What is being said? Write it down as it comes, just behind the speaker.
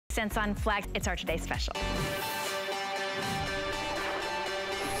Cents on Flex. It's our Today Special.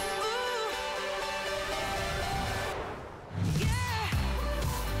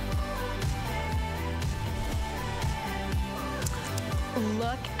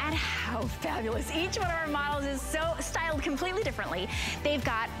 Look at how fabulous. Each one of our models is so styled completely differently. They've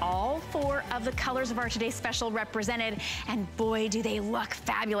got all 4 of the colors of our Today Special represented, and boy, do they look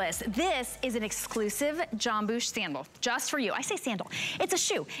fabulous. This is an exclusive Jambu sandal, just for you. I say sandal. It's a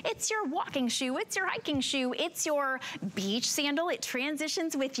shoe. It's your walking shoe. It's your hiking shoe. It's your beach sandal. It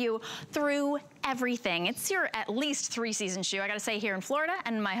transitions with you through everything. It's your at least 3-season shoe. I gotta say, here in Florida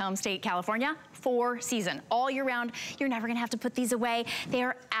and my home state, California, 4-season, all year round. You're never gonna have to put these away. They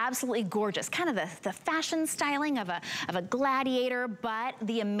are absolutely gorgeous. Kind of the fashion styling of a gladiator, but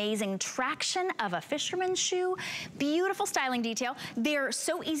the amazing traction of a fisherman's shoe. Beautiful styling detail. They're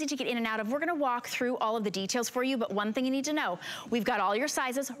so easy to get in and out of. We're gonna walk through all of the details for you, but one thing you need to know, we've got all your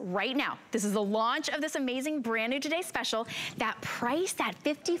sizes right now. This is the launch of this amazing brand new Today Special. That price, that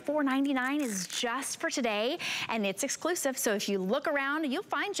 $54.99 is just for today, and it's exclusive. So if you look around, you'll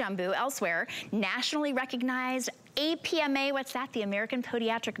find Jambu elsewhere. Nationally recognized, APMA, what's that? The American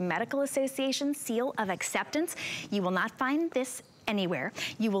Podiatric Medical Association seal of acceptance. You will not find this anywhere.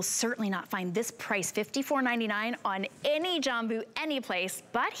 You will certainly not find this price, $54.99, on any Jambu, any place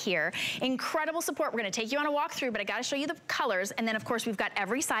but here. Incredible support. We're gonna take you on a walkthrough, but I gotta show you the colors. And then of course, we've got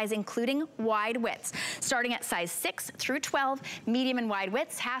every size, including wide widths. Starting at size 6 through 12, medium and wide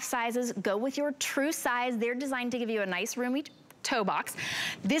widths, half sizes. Go with your true size. They're designed to give you a nice roomy toe box.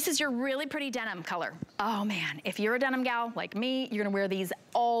 This is your really pretty denim color. Oh man, if you're a denim gal like me, you're gonna wear these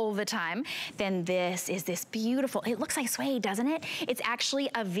all the time. Then this is this beautiful, it looks like suede, doesn't it? It's actually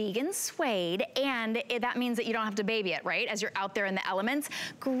a vegan suede, and that means that you don't have to baby it, right? As you're out there in the elements.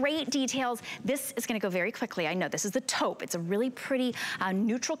 Great details. This is gonna go very quickly. I know this is the taupe. It's a really pretty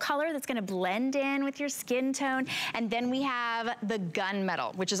neutral color that's gonna blend in with your skin tone. And then we have the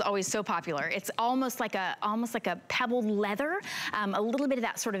gunmetal, which is always so popular. It's almost like a pebbled leather. A little bit of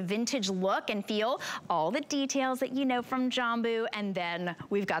that sort of vintage look and feel, all the details that you know from Jambu, and then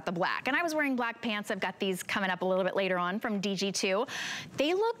we've got the black. And I was wearing black pants. I've got these coming up a little bit later on from DG2.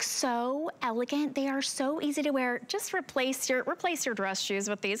 They look so elegant. They are so easy to wear. Just replace your dress shoes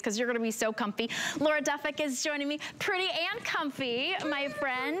with these, because you're gonna be so comfy. Laura Duffick is joining me, pretty and comfy, my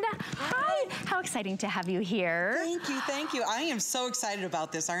friend. Hi, how exciting to have you here. Thank you. I am so excited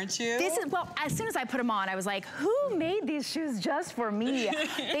about this, aren't you? This is, well, as soon as I put them on, I was like, who made these shoes just for me?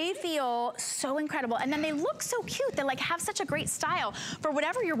 They feel so incredible, and then they look so cute. They like have such a great style for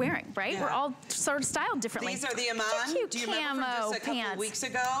whatever you're wearing, right? Yeah. We're all sort of styled differently. These are the Amon. Do you remember from just a couple weeks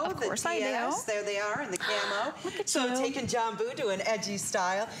ago? Of course I do. There they are in the camo. Look at so you. Taking Jambu to an edgy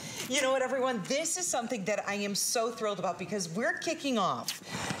style. You know what, everyone? This is something that I am so thrilled about, because we're kicking off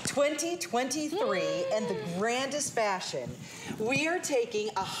 2023 and the grandest fashion. We are taking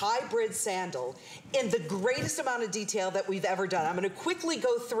a hybrid sandal in the greatest amount of detail that we've ever done. I'm gonna quickly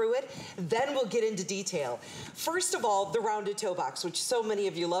go through it, then we'll get into detail. First of all, the rounded toe box, which so many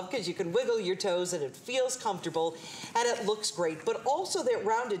of you love because you can wiggle your toes and it feels comfortable and it looks great. But also that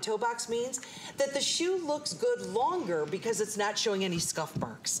rounded toe box means that the shoe looks good longer because it's not showing any scuff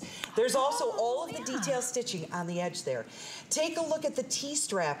marks. There's also all of the detail stitching on the edge there. Take a look at the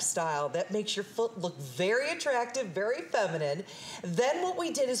T-strap style that makes your foot look very attractive, very feminine. Then what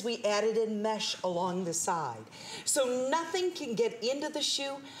we did is we added in mesh along the side. So nothing can get into the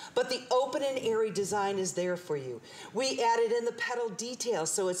shoe, but the open and airy design is there for you. We added in the pedal detail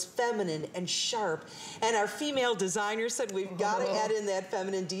so it's feminine and sharp. And our female designer said we've got to add in that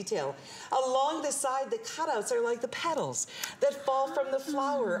feminine detail. Along the side, the cutouts are like the petals that fall from the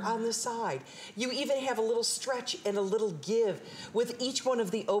flower on the side. You even have a little stretch and a little give with each one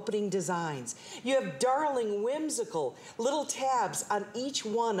of the opening designs. You have darling, whimsical little tabs on each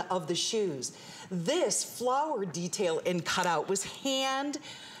one of the shoes. This flower detail and cutout was hand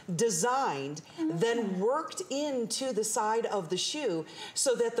designed, then worked into the side of the shoe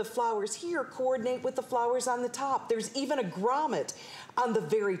so that the flowers here coordinate with the flowers on the top. There's even a grommet on the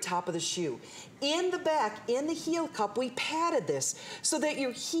very top of the shoe. In the back, in the heel cup, we padded this so that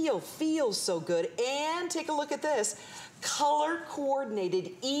your heel feels so good. And take a look at this. Color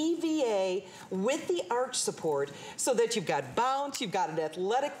coordinated EVA with the arch support so that you've got bounce, you've got an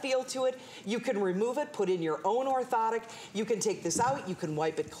athletic feel to it. You can remove it, put in your own orthotic. You can take this out, you can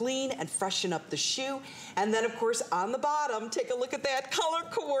wipe it clean and freshen up the shoe. And then of course on the bottom, take a look at that, color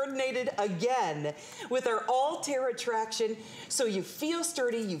coordinated again with our all-terra traction. So you feel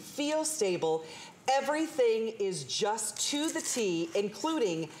sturdy, you feel stable. Everything is just to the T,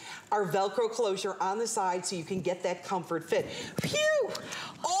 including our Velcro closure on the side so you can get that comfort fit. Phew!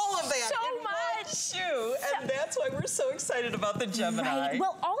 All so excited about the Gemini. Right.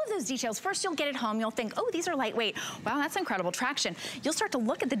 Well, all of those details, first you'll get it home, you'll think, oh, these are lightweight. Wow, that's incredible traction. You'll start to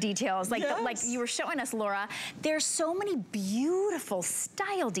look at the details, like, like you were showing us, Laura. There's so many beautiful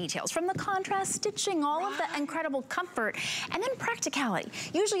style details, from the contrast stitching, all of the incredible comfort, and then practicality.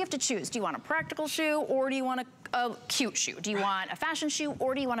 Usually you have to choose. Do you want a practical shoe, or do you want a cute shoe? Do you want a fashion shoe,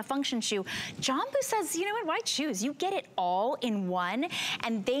 or do you want a function shoe? Jambu says, you know what, why choose? You get it all in one,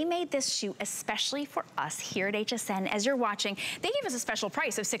 and they made this shoe especially for us here at HSN. As you're watching, they gave us a special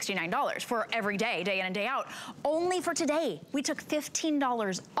price of $69 for every day, day in and day out. Only for today, we took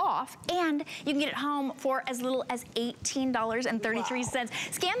 $15 off, and you can get it home for as little as $18.33.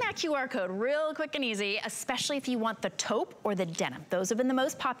 Scan that QR code real quick and easy, especially if you want the taupe or the denim. Those have been the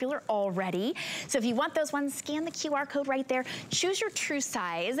most popular already. So if you want those ones, scan the QR code right there. Choose your true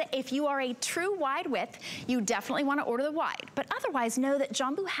size. If you are a true wide width, you definitely want to order the wide. But otherwise, know that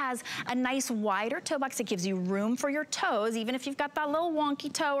Jambu has a nice wider toe box that gives you room for your toes, even if you've got that little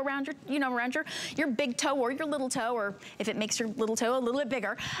wonky toe around your, you know, around your big toe or your little toe, or if it makes your little toe a little bit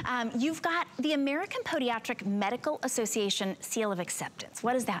bigger. You've got the American Podiatric Medical Association Seal of Acceptance.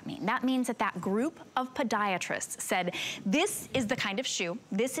 What does that mean? That means that that group of podiatrists said, this is the kind of shoe,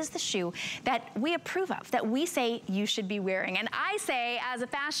 this is the shoe that we approve of, that we say you should be wearing. And I say, as a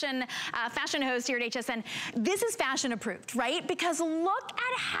fashion host here at HSN, this is fashion approved, right? Because look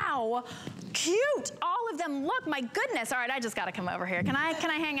at how cute all of them look. My goodness. All right, I just got to come over here. Can I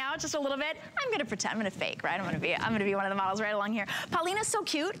hang out just a little bit? I'm going to pretend. I'm going to fake, right? I'm going to be one of the models right along here. Paulina's so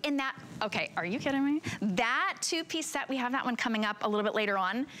cute in that. Okay, are you kidding me? That two-piece set, we have that one coming up a little bit later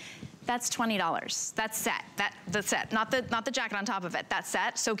on. That's $20. That's set. The set, not the jacket on top of it. That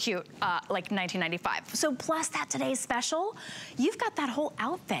set, so cute, like $19.95. So plus that today's special, you've got that whole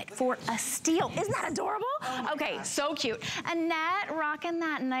outfit for a steal. Isn't that adorable? Oh okay, gosh. So cute. Annette rocking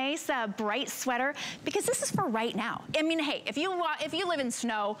that nice bright sweater, because this is for right now. I mean, hey, if you live in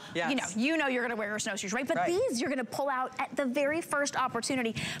snow, yes, you know you're gonna wear your snowshoes, right? But these you're gonna pull out at the very first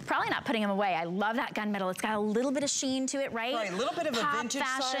opportunity. Probably not putting them away. I love that gunmetal. It's got a little bit of sheen to it, right? Right, a little bit of Pop a vintage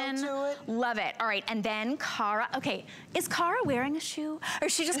fashion. Style to it. Love it. All right, and then Cara. Okay, is Cara wearing a shoe, or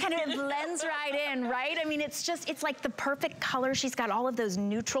she just kind of blends right in, right? I mean, it's like the perfect color. She's got all of those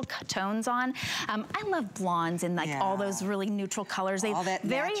neutral tones on. I love blondes and like all those really neutral colors. They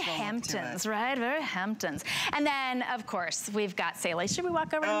very Hamptons, right? Very Hamptons. And then of course we've got Selah. Should we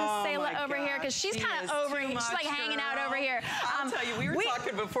walk over to Miss Selah over here, because she's kind of over here. She's like hanging out over here. I'll tell you, we were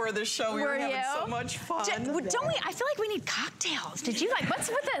talking before the show. We were having so much fun. Don't we? I feel like we need cocktails. Did you like? What's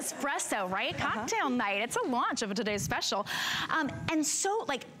with the espresso, right? Cocktail night. It's a launch of today's special. And so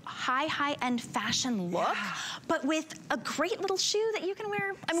like high-end fashion look, but with a great little shoe that you can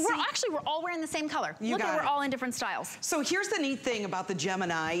wear. I mean, we're all wearing the same color. Look at, we're all in different styles. So here's the neat thing about the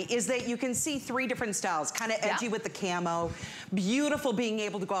Gemini is that you can see 3 different styles, kind of edgy with the camo, beautiful being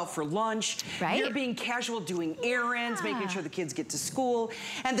able to go out for lunch. Right. You're being casual doing errands, making sure the kids get to school.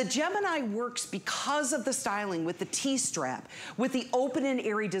 And the Gemini works because of the styling with the T-strap, with the open and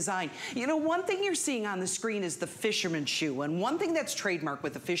airy design. You know, one thing you're seeing on the screen is the fisherman shoe. And one thing that's trademarked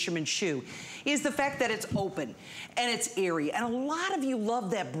with the fisherman shoe is the fact that it's open and it's airy. And a lot of you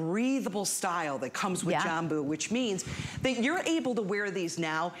love that breathable style that comes with Jambu, which means that you're able to wear these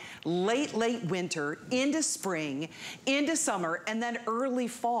now late winter, into spring, into summer, and then early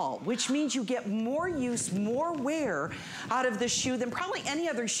fall, which means you get more use, more wear out of the shoe than probably any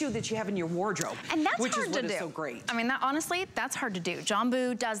other shoe that you have in your wardrobe. And that's which hard is what to do. Is so great. I mean, honestly, that's hard to do.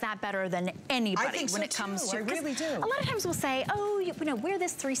 Jambu does that better than anybody when it comes to. I really do. A lot of times we'll say, oh, you know, wear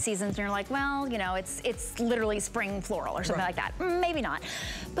this 3 seasons, and you're like, well, you know, it's literally spring floral or something like that. Maybe not.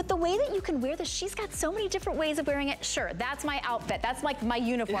 But the way that you can wear this, she's got so many different ways of wearing it. Sure, that's my outfit. That's like my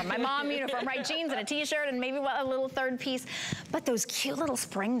uniform, my mom uniform, right? Jeans and a t-shirt and maybe a little third piece. But those cute little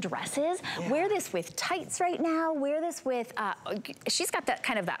spring dresses, wear this with tights right now. Wear this with, she's got that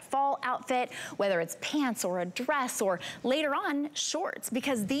kind of that fall outfit, whether it's pants or a dress or later on shorts,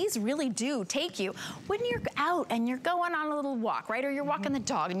 because these really do take you when you're out and you're going on a little walk, right? Or you're walking the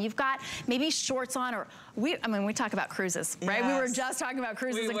dog and you've got maybe shorts on, or I mean, we talk about cruises, right? We were just talking about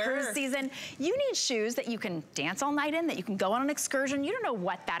cruises and cruise season. You need shoes that you can dance all night in, that you can go on an excursion. You don't know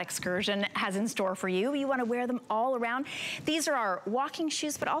what that excursion has in store for you. You want to wear them all around. These are our walking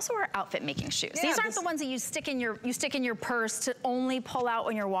shoes, but also our outfit making shoes. These aren't the ones that you stick in your purse to only pull out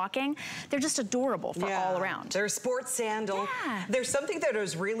when you're walking. They're just adorable for all around. They're a sports sandal. There's something that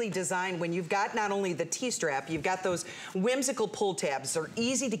is really designed when you've got not only the T-strap, you've got those whimsical pull tabs. They're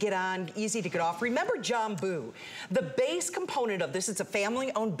easy to get on, easy to get off. Remember Jambu, the base component of this, it's a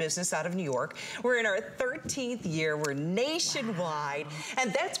family-owned business out of New York. We're in our 13th year, we're nationwide,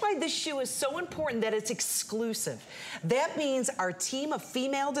 and that's why this shoe is so important that it's exclusive. That means our team of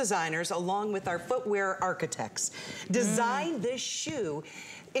female designers, along with our footwear architects, designed this shoe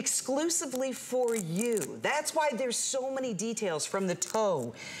exclusively for you. That's why there's so many details, from the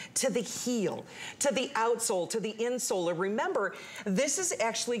toe to the heel to the outsole to the insole. And remember, this is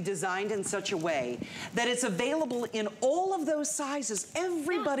actually designed in such a way that it's available in all of those sizes.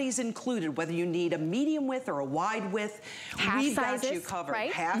 Everybody's included, whether you need a medium width or a wide width. We've got you covered.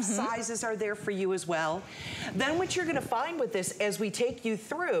 Right? Half sizes are there for you as well. Then what you're gonna find with this, as we take you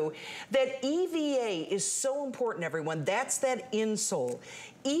through, that EVA is so important, everyone. That's that insole.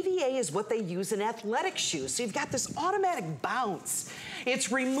 EVA is what they use in athletic shoes. So you've got this automatic bounce.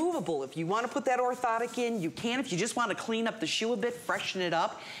 It's removable. If you want to put that orthotic in, you can. If you just want to clean up the shoe a bit, freshen it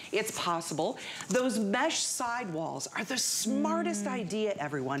up, it's possible. Those mesh sidewalls are the smartest idea,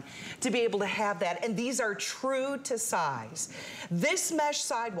 everyone, to be able to have that. And these are true to size. This mesh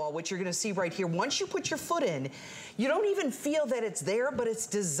sidewall, which you're going to see right here, once you put your foot in, you don't even feel that it's there, but it's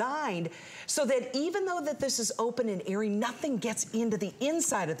designed so that even though that this is open and airy, nothing gets into the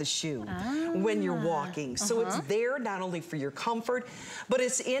inside of the shoe when you're walking. So it's there not only for your comfort, but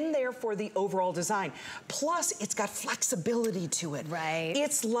it's in there for the overall design. Plus, it's got flexibility to it. Right.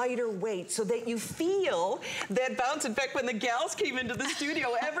 It's lighter weight so that you feel that bounce. In fact, when the gals came into the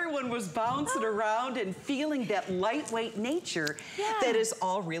studio, everyone was bouncing around and feeling that lightweight nature that is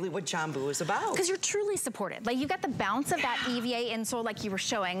all really what Jambu is about. Because you're truly supported. Like, you've got the bounce of that EVA insole like you were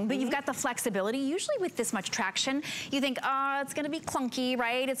showing, but you've got the flexibility. Usually with this much traction, you think, oh, it's gonna be clunky,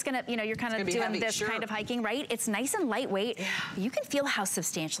 right? It's gonna, you know, you're kind of doing heavy, this kind of hiking, right? It's nice and lightweight. You can feel how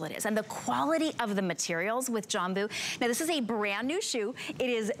substantial it is, and the quality of the materials with Jambu. Now, this is a brand new shoe. It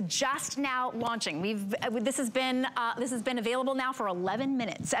is just now launching. This has been available now for 11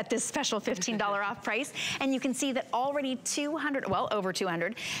 minutes at this special $15 off price, and you can see that already 200, well, over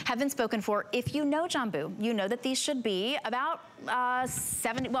 200 have been spoken for. If you know Jambu, you know that these should be about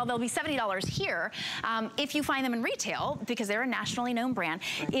they'll be $70 here. If you find them in retail, because they're a nationally known brand,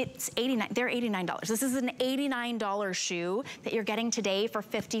 it's they're $89. This is an $89 shoe that you're getting today for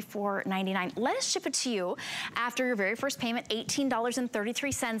 $54.99. Let us ship it to you after your very first payment,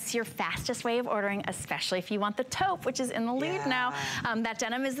 $18.33, your fastest way of ordering, especially if you want the taupe, which is in the lead now. That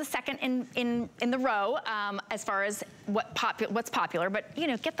denim is the second in the row as far as what's popular, but you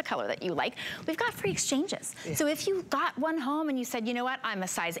know, get the color that you like. We've got free exchanges. So if you got one home and you said, you know what, I'm a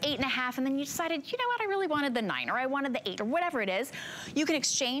size 8.5, and then you decided, you know what, I really wanted the 9, or I wanted the 8, or whatever it is, you can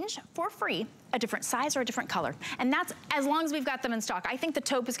exchange for free a different size or a different color. And that's as long as we've got them in stock. I think the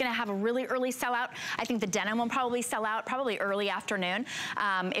taupe is gonna have a really early sellout. I think the denim will probably sell out probably early afternoon,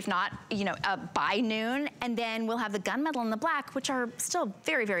 if not, you know, by noon. And then we'll have the gunmetal and the black, which are still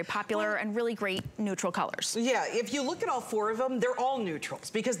very, very popular and really great neutral colors. Yeah, if you look at all four of them, they're all neutrals,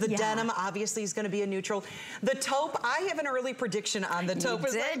 because the denim obviously is gonna be a neutral. The taupe, I have an early prediction on the taupe.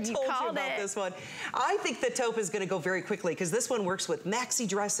 I told you about this one. I think the taupe is gonna go very quickly, because this one works with maxi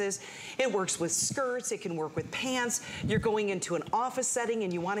dresses, it works with skirts, it can work with pants. You're going into an office setting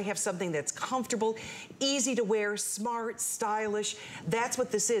and you want to have something that's comfortable, easy to wear, smart, stylish. That's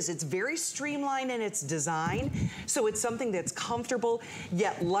what this is. It's very streamlined in its design, so it's something that's comfortable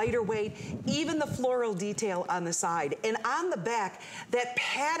yet lighter weight. Even the floral detail on the side, and on the back, that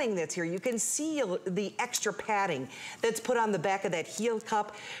padding that's here, you can see the extra padding that's put on the back of that heel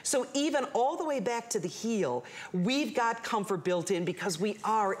cup. So even all the way back to the heel, we've got comfort built in, because we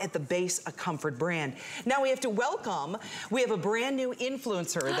are at the base a comfort brand. Now we have to welcome, we have a brand new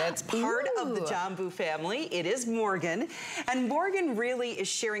influencer that's part of the Jambu family. It is Morgan, and Morgan really is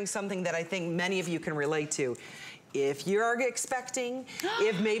sharing something that I think many of you can relate to. If you're expecting,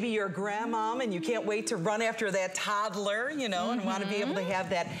 if maybe you're a grandmom and you can't wait to run after that toddler, you know, and want to be able to have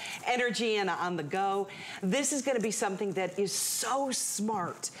that energy and on the go, this is going to be something that is so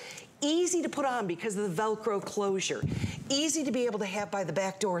smart. Easy to put on because of the Velcro closure. Easy to be able to have by the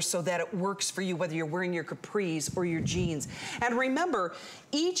back door so that it works for you, whether you're wearing your capris or your jeans. And remember,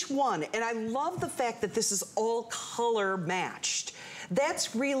 each one, and I love the fact that this is all color matched.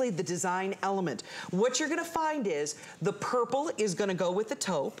 That's really the design element. What you're gonna find is the purple is gonna go with the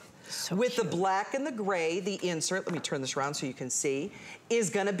taupe. So with the black and the gray, the insert, let me turn this around so you can see, is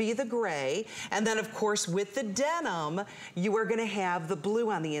gonna be the gray. And then of course with the denim, you are gonna have the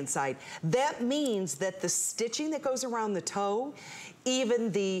blue on the inside. That means that the stitching that goes around the toe,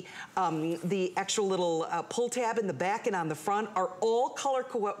 even the extra little pull tab in the back and on the front are all color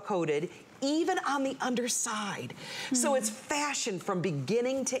coded, even on the underside. So it's fashion from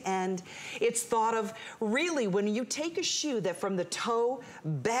beginning to end. It's thought of really when you take a shoe that from the toe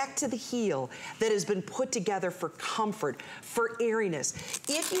back to the heel that has been put together for comfort, for airiness.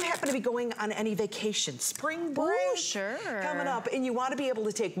 If you happen to be going on any vacation, spring break coming up, and you want to be able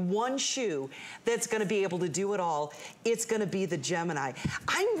to take one shoe that's going to be able to do it all, it's going to be the Gemini.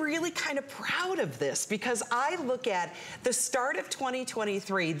 I'm really kind of proud of this because I look at the start of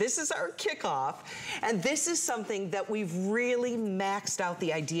 2023. This is our kickoff, and this is something that we've really maxed out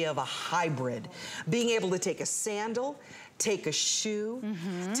the idea of a hybrid. Being able to take a sandal, take a shoe,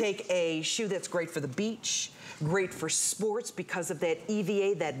 take a shoe that's great for the beach, great for sports because of that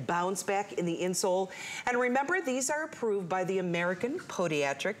EVA, that bounce back in the insole. And remember, these are approved by the American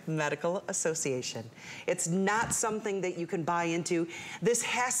Podiatric Medical Association. It's not something that you can buy into. This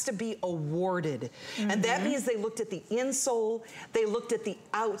has to be awarded. And that means they looked at the insole, they looked at the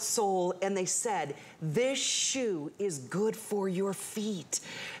outsole, and they said, this shoe is good for your feet.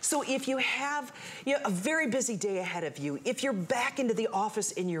 So if you have a very busy day ahead of you, if you're back into the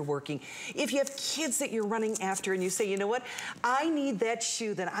office and you're working, if you have kids that you're running after and you say, you know what, I need that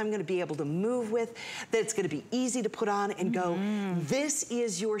shoe that I'm gonna be able to move with, that's gonna be easy to put on and go, this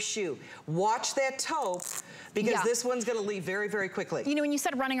is your shoe. Watch that toe, because this one's gonna leave very, very quickly. You know, when you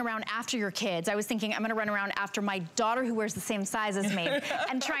said running around after your kids, I was thinking I'm gonna run around after my daughter who wears the same size as me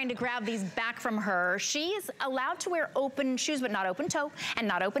and trying to grab these back from her. She's allowed to wear open shoes, but not open toe and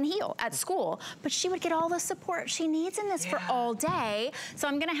not open heel at school, but she would get all the support she needs in this for all day. So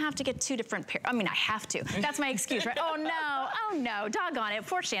I'm gonna have to get two different pairs. I mean, I have to. That's my excuse, right? Oh no, doggone it.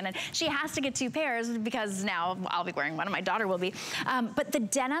 Poor Shannon. She has to get two pairs because now I'll be wearing one and my daughter will be. But the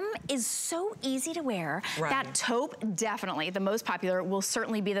denim is so easy to wear. That taupe, definitely the most popular, will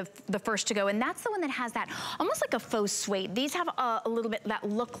certainly be the first to go. And that's the one that has that almost like a faux suede. These have a little bit that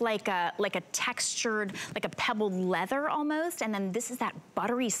look like a textured, like a pebbled leather almost. And then this is that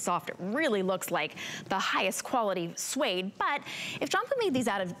buttery soft. It really looks like the highest quality suede. But if Jambu made these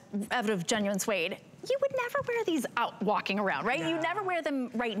out of genuine suede, you would never wear these out walking around, right? No. You never wear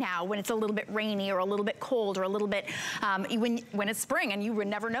them right now when it's a little bit rainy or a little bit cold or a little bit, when it's spring and you would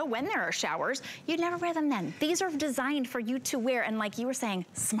never know when there are showers, you'd never wear them then. These are designed for you to wear, and like you were saying,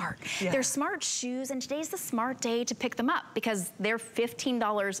 smart. They're smart shoes, and today's the smart day to pick them up because they're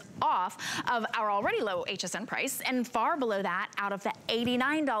 $15 off of our already low HSN price and far below that out of the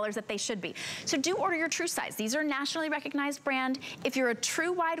 $89 that they should be. So do order your true size. These are a nationally recognized brand. If you're a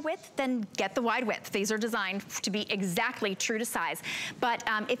true wide width, then get the wide width. These are designed to be exactly true to size. But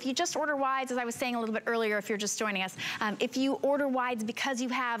if you just order wides, as I was saying a little bit earlier, if you're just joining us, if you order wides because you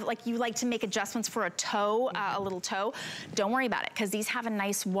have, like, you like to make adjustments for a toe, a little toe, don't worry about it, because these have a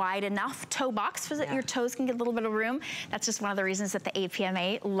nice wide enough toe box so that your toes can get a little bit of room. That's just one of the reasons that the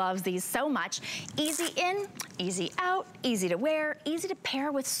APMA loves these so much. Easy in, easy out, easy to wear, easy to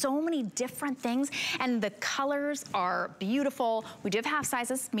pair with so many different things, and the colors are beautiful. We do have half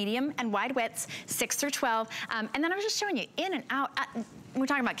sizes, medium and wide widths, 6 through 12. And then I was just showing you in and out. We're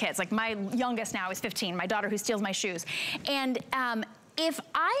talking about kids. Like my youngest now is 15, my daughter who steals my shoes. And if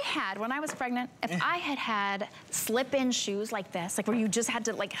I had, when I was pregnant, if I had slip-in shoes like this, like where you just had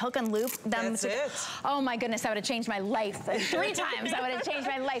to like hook and loop them. Oh my goodness, that would have changed my life. 3 times that would have changed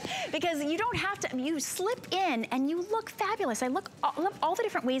my life. Because you don't have to, you slip in and you look fabulous. I love all the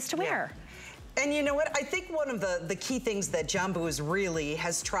different ways to wear. And you know what? I think one of the key things that Jambu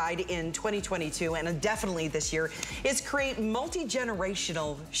has tried in 2022 and definitely this year is create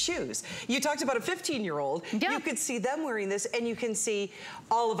multi-generational shoes. You talked about a 15-year-old. You could see them wearing this, and you can see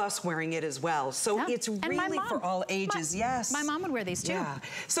all of us wearing it as well. So it's really for all ages. My mom would wear these too.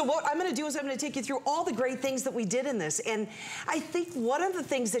 So what I'm going to do is I'm going to take you through all the great things that we did in this. And I think one of the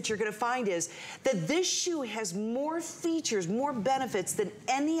things that you're going to find is that this shoe has more features, more benefits than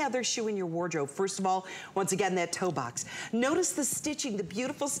any other shoe in your wardrobe. First of all, once again, that toe box. Notice the stitching, the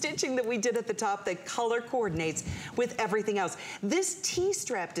beautiful stitching that we did at the top that color coordinates with everything else. This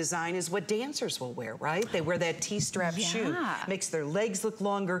T-strap design is what dancers will wear, right? They wear that T-strap shoe. Makes their legs look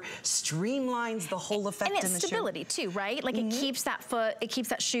longer, streamlines the whole effect in the shoe. And it's stability too, right? Like it keeps that foot, it keeps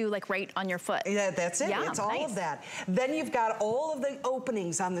that shoe like right on your foot. Yeah, that's it. It's all of that. Then you've got all of the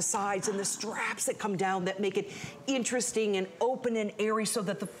openings on the sides and the straps that come down that make it interesting and open and airy so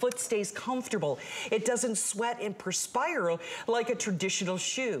that the foot stays comfortable comfortable. It doesn't sweat and perspire like a traditional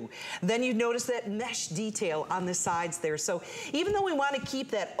shoe. Then you notice that mesh detail on the sides there. So even though we want to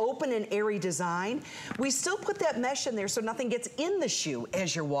keep that open and airy design, we still put that mesh in there so nothing gets in the shoe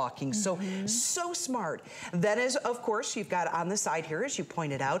as you're walking. So smart. Then is, of course, you've got on the side here, as you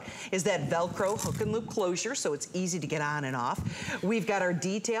pointed out, is that Velcro hook and loop closure, so it's easy to get on and off. We've got our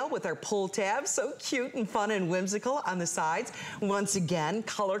detail with our pull tabs, so cute and fun and whimsical on the sides. Once again,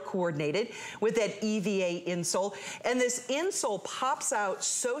 color coordinated with that EVA insole. And this insole pops out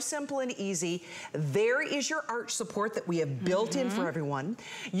so simple and easy. There is your arch support that we have built in for everyone.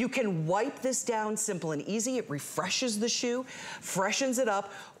 You can wipe this down simple and easy. It refreshes the shoe, freshens it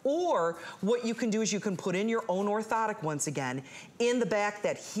up. Or what you can do is you can put in your own orthotic once again. In the back,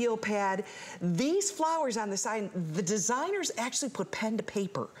 that heel pad. These flowers on the side, the designers actually put pen to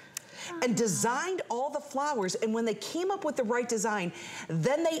paper and designed all the flowers, and when they came up with the right design,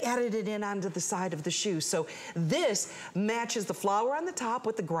 then they added it in onto the side of the shoe. So this matches the flower on the top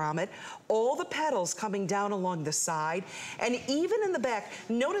with the grommet, all the petals coming down along the side, and even in the back,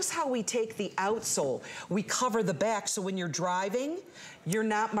 notice how we take the outsole. We cover the back, so when you're driving, you're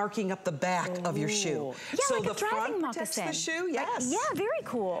not marking up the back of your shoe. Yeah, so like the a driving front protects moccasin. the shoe, yes. Yeah, very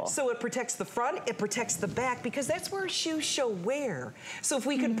cool. So it protects the front, it protects the back, because that's where shoes show wear. So if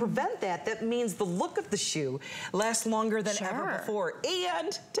we can prevent that, that means the look of the shoe lasts longer than ever before.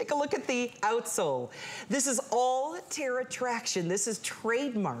 And take a look at the outsole. This is all Terra Traction. This is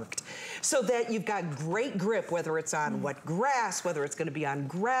trademarked so that you've got great grip, whether it's on wet grass, whether it's going to be on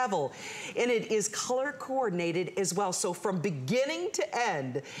gravel. And it is color coordinated as well. So from beginning to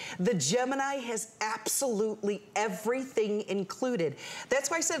end, the Gemini has absolutely everything included.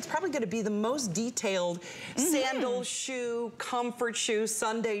 That's why I said it's probably going to be the most detailed sandal shoe, comfort shoe,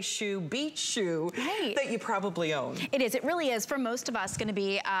 Sunday shoe, beach shoe that you probably own. It is. It really is. For most of us, going to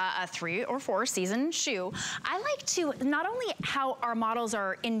be a 3 or 4 season shoe. I like to not only how our models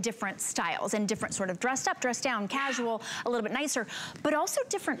are in different styles and different sort of dressed up, dressed down, casual, a little bit nicer, but also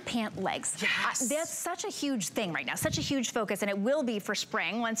different pant legs. That's such a huge thing right now, such a huge focus, and it will be for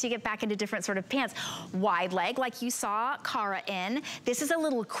spring once you get back into different sort of pants. Wide leg, like you saw Cara in. This is a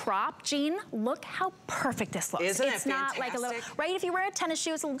little crop jean. Look how perfect this looks. Isn't it's it not fantastic? like a little, right? If you wear a tennis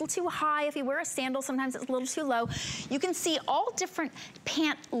shoe, it's a little too high. If you wear a sandal, sometimes it's a little too low. You can see all different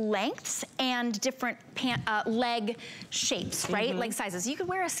pant lengths and different pant leg shapes, right? Leg sizes. You could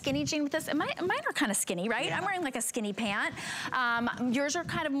wear a skinny jean with this. And mine are kind of skinny, right? I'm wearing like a skinny pant. Yours are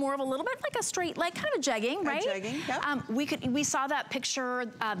kind of more of a little bit like a straight leg, kind of a jegging, right? Jegging, yep. We saw that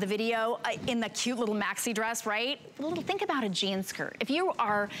picture, the video in the cute little maxi dress, right? Think about a jean skirt. If you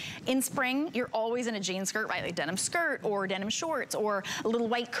are in spring, you're always in a jean skirt, right? Like denim skirt or denim shorts or a little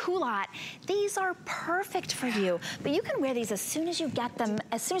white culotte. These are perfect for you. But you can wear these as soon as you get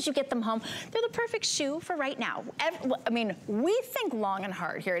them, home. They're the perfect shoe for right now. I mean, we think long and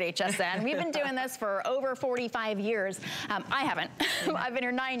hard here at HSN. We've been doing this for over 45 years. I haven't. I've been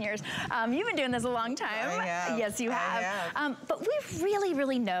here 9 years. You've been doing this a long time. I have. Yes, you have. But we really,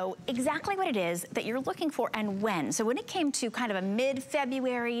 really know exactly what it is that you're looking for and when. So when it came to kind of a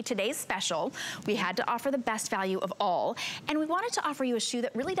mid-February, today's special, we had to offer the best value of all. And we wanted to offer you a shoe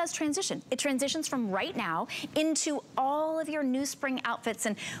that really does transition. It transitions from right now into all of your new spring outfits.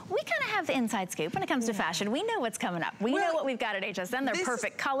 And we kind of have the inside scoop when it comes to fashion. We know what's coming up. We know what we've got at HSN. They're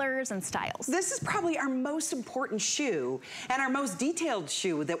perfect colors and styles. This is probably our most important shoe and our most detailed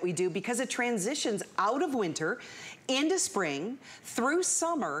shoe that we do because it transitions out of winter into spring, through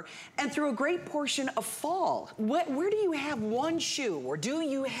summer, and through a great portion of fall. Where do you have one shoe, or do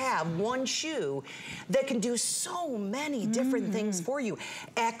you have one shoe that can do so many different things for you?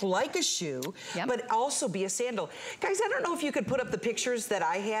 Act like a shoe, but also be a sandal. Guys, I don't know if you could put up the pictures that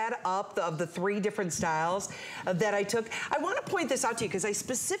I had up of the 3 different styles that I took. I want to point this out to you because I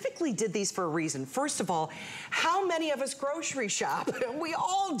specifically did these for a reason. First of all, how many of us grocery shop? We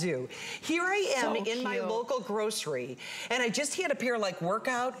all do. Here I am in my local grocery, and I just had a pair of like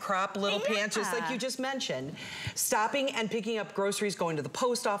workout crop little pants, just like you just mentioned, stopping and picking up groceries, going to the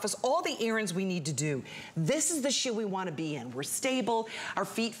post office, all the errands we need to do. This is the shoe we want to be in. We're stable, our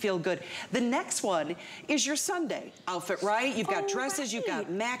feet feel good. The next one is your Sunday outfit, right? You've got dresses, you've got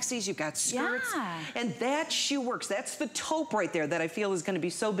maxis, you've got skirts, and that shoe works. That's the taupe right there that I feel is going to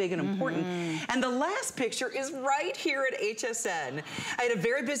be so big and important. And the last picture is right here at HSN. I had a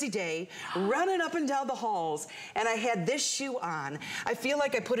very busy day, running up and down the halls, and I had this shoe on. I feel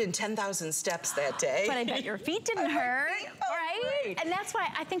like I put in 10,000 steps that day. But I bet your feet didn't hurt, right? great. And that's why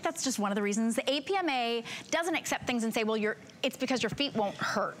I think that's just one of the reasons the APMA doesn't accept things and say, well, it's because your feet won't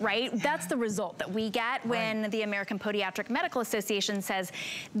hurt, right? Yeah. That's the result that we get when the American Podiatric Medical Association says,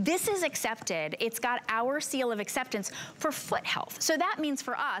 this is accepted. It's got our seal of acceptance for foot health. So that means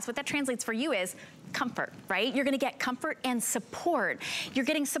for us, what that translates for you is comfort, right? You're gonna get comfort and support. You're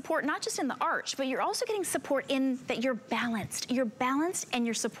getting support not just in the arch, but you're also getting support in that you're balanced. You're balanced and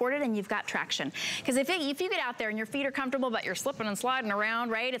you're supported and you've got traction. Because if you get out there and your feet are comfortable, but you're slipping and sliding around,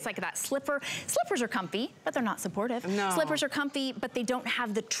 right? It's like that slipper. Slippers are comfy, but they're not supportive. No. Slippers are comfy, but they don't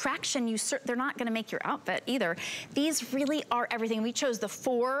have the traction. They're not gonna make your outfit either. These really are everything. We chose the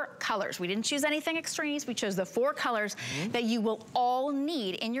 4 colors. We didn't choose anything extraneous. We chose the 4 colors that you will all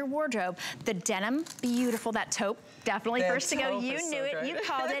need in your wardrobe. The denim, beautiful. That taupe, definitely first to go. You knew it. You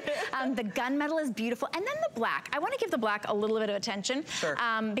called it. The gunmetal is beautiful. And then the black. I want to give the black a little bit of attention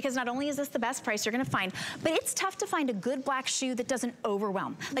because not only is this the best price you're going to find, but it's tough to find a good black shoe that doesn't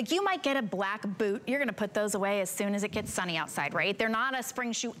overwhelm. Like you might get a black boot. You're going to put those away as soon as it gets sunny outside, right? They're not a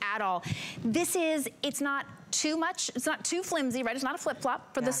spring shoe at all. It's not too much, it's not too flimsy, right? It's not a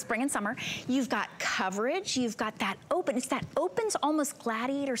flip-flop for the spring and summer. You've got coverage, you've got that open. It's that opens almost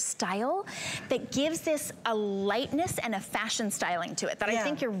gladiator style that gives this a lightness and a fashion styling to it that I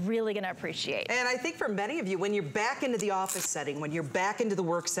think you're really gonna appreciate. And I think for many of you, when you're back into the office setting, when you're back into the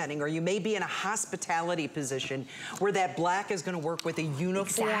work setting, or you may be in a hospitality position where that black is gonna work with a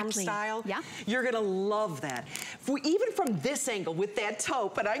uniform style, you're gonna love that. Even from this angle with that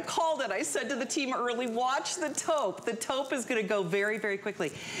taupe, and I called it, I said to the team early, watch the taupe. The taupe is gonna go very, very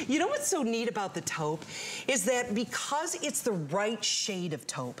quickly. You know what's so neat about the taupe is that because it's the right shade of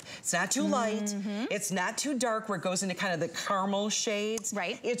taupe, it's not too light, it's not too dark where it goes into kind of the caramel shades.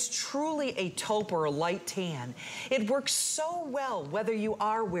 Right. It's truly a taupe or a light tan. It works so well whether you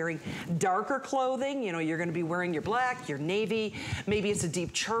are wearing darker clothing, you know, you're gonna be wearing your black, your navy, maybe it's a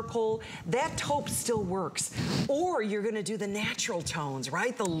deep charcoal, that taupe still works. Or you're gonna do the natural tones,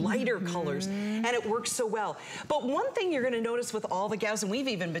 right? The lighter colors, and it works so well. But one thing you're gonna notice with all the gals, and we've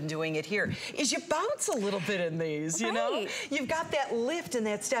even been doing it here, is you bounce a little bit in these, you know? You've got that lift and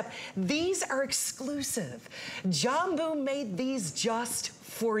that step. These are exclusive. Jambu made these just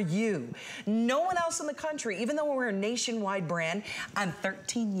for you. No one else in the country, even though we're a nationwide brand, I'm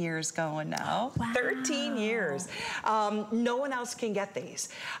 13 years going now. Wow. 13 years. No one else can get these.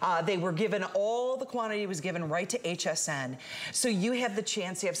 They were given, all the quantity was given right to HSN. So you have the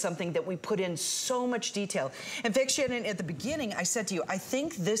chance to have something that we put in so much detail. In fact, Shannon, at the beginning, I said to you, I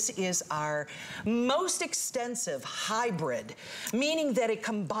think this is our most extensive hybrid, meaning that it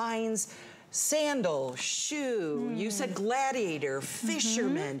combines sandal, shoe, you said gladiator,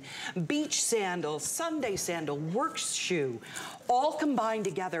 fisherman, beach sandal, Sunday sandal, work shoe, all combined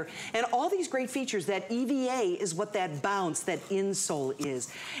together. And all these great features, that EVA is what that bounce, that insole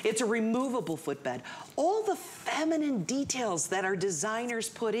is. It's a removable footbed. All the feminine details that our designers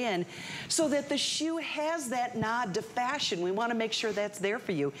put in so that the shoe has that nod to fashion. We want to make sure that's there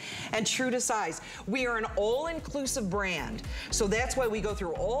for you. And true to size, we are an all-inclusive brand. So that's why we go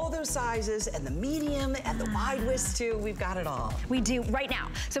through all those sizes and the medium and the wide widths too. We've got it all. We do right now.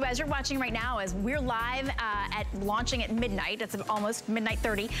 So as you're watching right now, as we're live at launching at midnight, it's almost midnight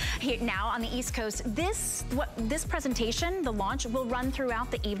 30 here now on the East Coast. This presentation, the launch, will run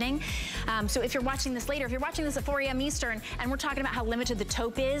throughout the evening. So if you're watching this later, if you're watching this at 4 a.m. Eastern and we're talking about how limited the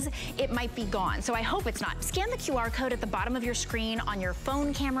taupe is, it might be gone. So I hope it's not. Scan the QR code at the bottom of your screen on your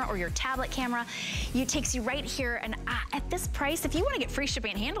phone camera or your tablet camera. It takes you right here, and at this price, if you want to get free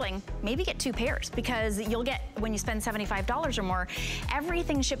shipping and handling, maybe get 2 pairs, because you'll get, when you spend $75 or more,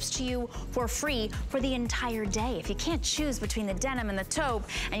 everything ships to you for free for the entire day. If you can't choose between the denim and the taupe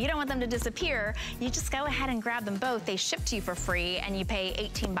and you don't want them to disappear, you just go ahead and grab them both. They ship to you for free and you pay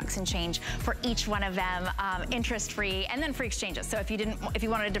 18 bucks and change for each one of them, interest free, and then free exchanges. So if you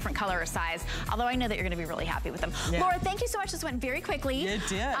wanted a different color or size, although I know that you're gonna be really happy with them. Laura, thank you so much. This went very quickly. It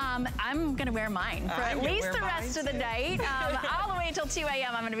did. I'm gonna wear mine for at least the rest of the night. All the way until 2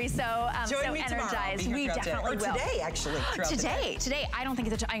 a.m. I'm gonna be so energized. We definitely will. Today, actually. Today. I don't think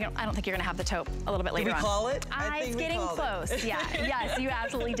you're gonna have the taupe a little bit later on. Did we call it? It's getting close. Yeah. Yes, you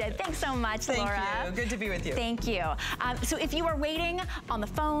absolutely did. Thanks so much, Laura. Thank you. Good to be with you. Thank you. So if you are waiting on the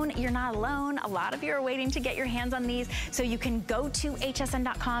phone, you're not alone. A lot of you are waiting to get your hands on these. So you can go to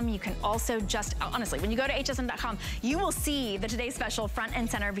hsn.com. You can also just, honestly, when you go to hsn.com, you will see the Today Special front and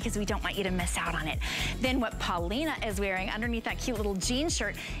center, because we don't want you to miss out on it. Then what Paulina is wearing underneath that cute little jean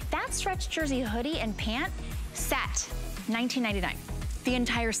shirt, that stretch jersey hoodie and pant, set $19.99. the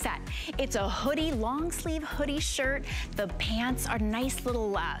entire set. It's a hoodie, long sleeve hoodie shirt. The pants are nice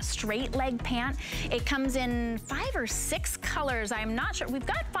little straight leg pant. It comes in 5 or 6 colors. I'm not sure. We've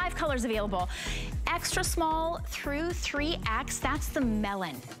got 5 colors available. Extra small through 3X, that's the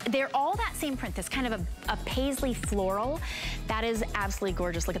melon. They're all that same print, this kind of a paisley floral. That is absolutely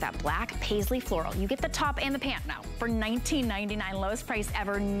gorgeous. Look at that black paisley floral. You get the top and the pant now for $19.99, lowest price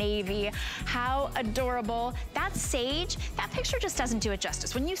ever, navy. How adorable. That's sage. That picture just doesn't do it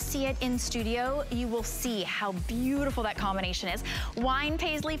justice. When you see it in studio, you will see how beautiful that combination is. Wine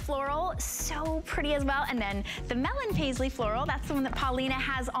paisley floral, so pretty as well. And then the melon paisley floral, that's the one that Paulina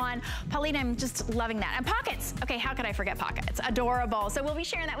has on. Paulina, I'm just loving that. And pockets. Okay, how could I forget pockets? Adorable. So we'll be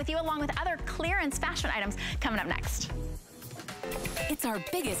sharing that with you along with other clearance fashion items coming up next. It's our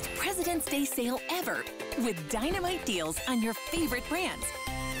biggest President's Day sale ever with dynamite deals on your favorite brands.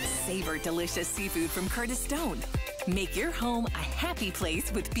 Savor delicious seafood from Curtis Stone. Make your home a happy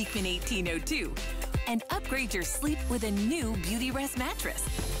place with Beekman 1802. And upgrade your sleep with a new Beauty Rest mattress.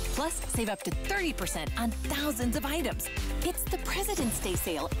 Plus, save up to 30% on thousands of items. It's the President's Day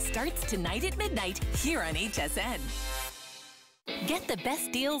sale. Starts tonight at midnight here on HSN. Get the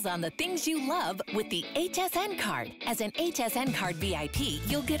best deals on the things you love with the HSN card. As an HSN card VIP,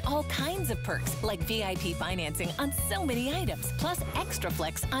 you'll get all kinds of perks like VIP financing on so many items, plus extra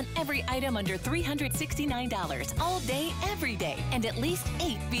flex on every item under $369 all day, every day, and at least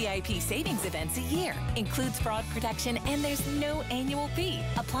 8 VIP savings events a year. Includes fraud protection and there's no annual fee.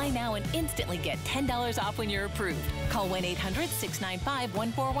 Apply now and instantly get $10 off when you're approved. Call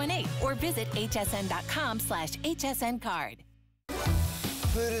 1-800-695-1418 or visit hsn.com/HSN card.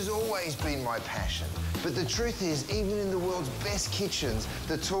 Food has always been my passion, but the truth is, even in the world's best kitchens,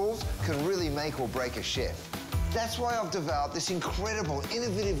 the tools can really make or break a chef. That's why I've developed this incredible,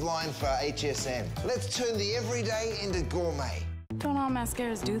 innovative line for HSN. Let's turn the everyday into gourmet. Don't all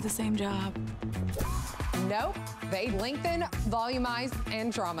mascaras do the same job? Nope. They lengthen, volumize,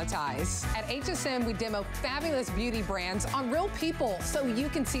 and dramatize. At HSN, we demo fabulous beauty brands on real people so you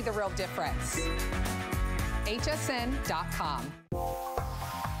can see the real difference. hsn.com.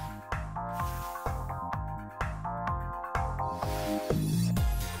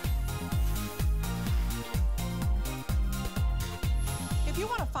 If you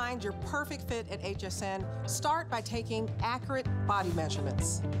want to find your perfect fit at HSN, start by taking accurate body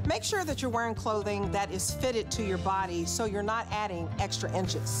measurements. Make sure that you're wearing clothing that is fitted to your body so you're not adding extra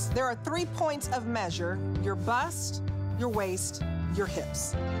inches. There are 3 points of measure: your bust, your waist, your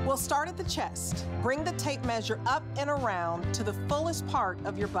hips. We'll start at the chest. Bring the tape measure up and around to the fullest part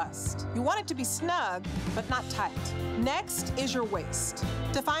of your bust. You want it to be snug, but not tight. Next is your waist.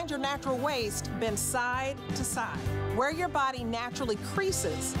 To find your natural waist, bend side to side. Where your body naturally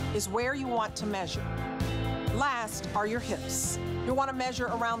creases is where you want to measure. Last are your hips. You'll want to measure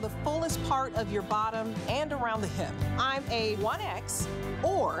around the fullest part of your bottom and around the hip. I'm a 1X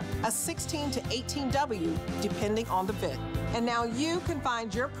or a 16 to 18W, depending on the fit. And now you can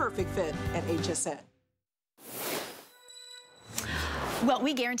find your perfect fit at HSN. Well,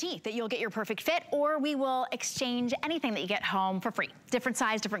 we guarantee that you'll get your perfect fit, or we will exchange anything that you get home for free. Different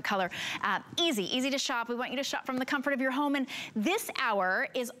size, different color. Easy to shop. We want you to shop from the comfort of your home. And this hour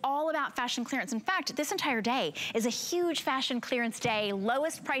is all about fashion clearance. In fact, this entire day is a huge fashion clearance day.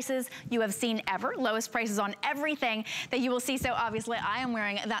 Lowest prices you have seen ever. Lowest prices on everything that you will see. So obviously, I am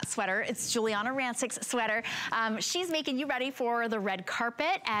wearing that sweater. It's Juliana Rancic's sweater. She's making you ready for the red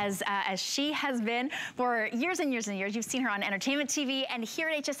carpet, as she has been for years and years and years. You've seen her on entertainment TV. And here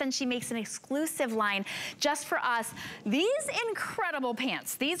at HSN, she makes an exclusive line just for us. These incredible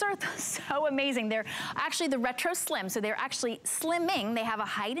pants. These are so amazing. They're actually the retro slim, so they're actually slimming. They have a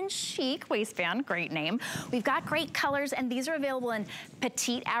hide and chic waistband, great name. We've got great colors, and these are available in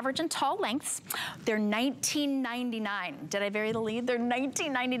petite, average, and tall lengths. They're $19.99. Did I bury the lead? They're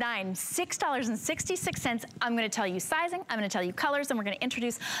 $19.99, $6.66. I'm gonna tell you sizing, I'm gonna tell you colors, and we're gonna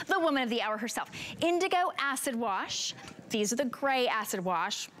introduce the woman of the hour herself. Indigo Acid Wash. These are the gray acid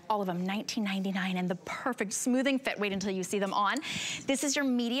wash, all of them $19.99, and the perfect smoothing fit. Wait until you see them on. This is your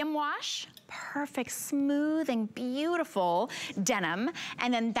medium wash. Perfect, smooth, and beautiful denim.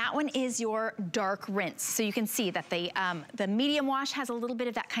 And then that one is your dark rinse. So you can see that the medium wash has a little bit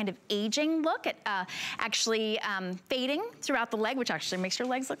of that kind of aging look. It actually fading throughout the leg, which actually makes your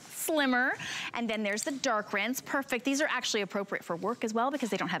legs look slimmer. And then there's the dark rinse. Perfect. These are actually appropriate for work as well because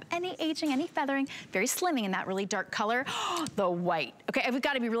they don't have any aging, any feathering. Very slimming in that really dark color. The white. Okay, we've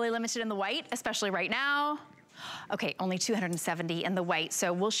got to be really limited in the white, especially right now. Okay, only 270 in the white.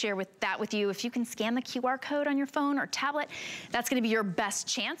 So we'll share that with you. If you can scan the QR code on your phone or tablet, that's gonna be your best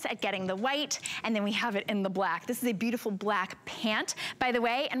chance at getting the white. And then we have it in the black. This is a beautiful black pant, by the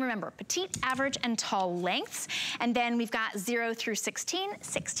way. And remember, petite, average, and tall lengths. And then we've got 0 through 16,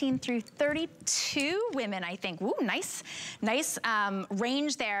 16 through 32 women, I think. Ooh, nice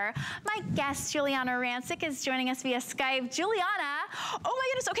range there. My guest, Juliana Rancic, is joining us via Skype. Juliana, oh my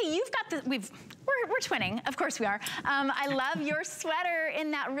goodness, okay, you've got the, we're twinning, of course we are. I love your sweater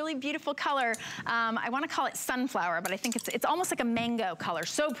in that really beautiful color. I wanna call it sunflower, but I think it's almost like a mango color,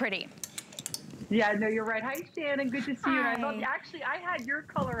 so pretty. Yeah, no, you're right. Hi, Shannon. Good to see you. Hi. And I love, actually, I had your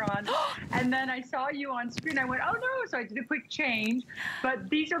color on, and then I saw you on screen. I went, oh no! So I did a quick change. But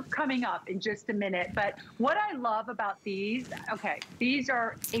these are coming up in just a minute. But what I love about these, okay, these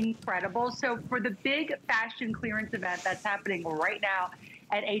are incredible. So for the big fashion clearance event that's happening right now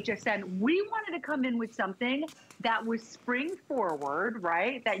at HSN, we wanted to come in with something that was spring forward,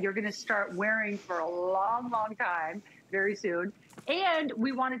 right? That you're going to start wearing for a long, long time, very soon. And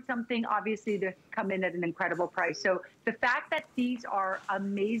we wanted something, obviously, to come in at an incredible price. So the fact that these are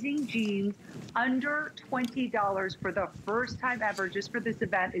amazing jeans under $20 for the first time ever, just for this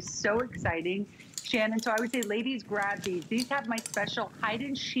event, is so exciting, Shannon. So I would say, ladies, grab these. These have my special hide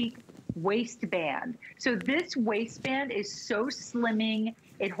and chic waistband. So this waistband is so slimming.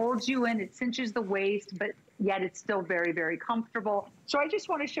 It holds you in, it cinches the waist, but yet it's still very, very comfortable. So I just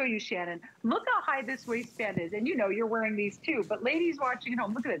want to show you, Shannon, look how high this waistband is. And you know, you're wearing these too, but ladies watching at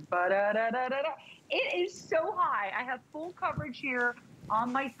home, look at it. Ba-da-da-da-da-da. It is so high. I have full coverage here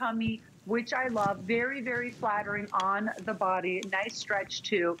on my tummy, which I love. Very, very flattering on the body. Nice stretch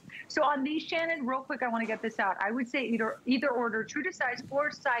too. So on these, Shannon, real quick, I want to get this out. I would say either order true to size or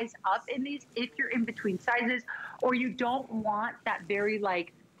size up in these if you're in between sizes, or you don't want that very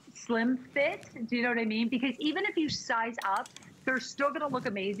like slim fit. Do you know what I mean? Because even if you size up, they're still going to look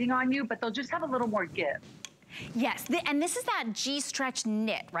amazing on you, but they'll just have a little more give. Yes, and this is that G-stretch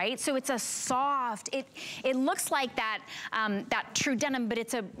knit, right? So it's a soft, it looks like that, that true denim, but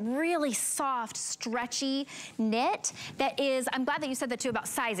it's a really soft, stretchy knit that is, I'm glad that you said that too about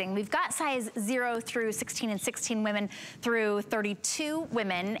sizing. We've got size 0 through 16 and 16 women through 32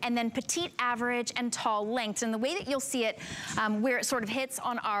 women, and then petite, average, and tall lengths. And the way that you'll see it, where it sort of hits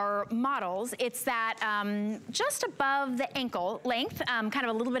on our models, it's that just above the ankle length, kind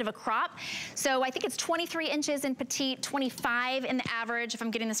of a little bit of a crop. So I think it's 23 inches in petite, 25 in the average, if I'm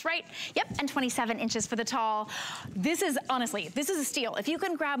getting this right. Yep, and 27 inches for the tall. This is, honestly, this is a steal. If you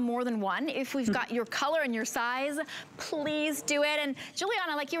can grab more than one, if we've got your color and your size, please do it. And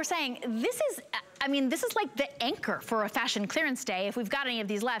Juliana, like you were saying, this is, I mean, this is like the anchor for a fashion clearance day. If we've got any of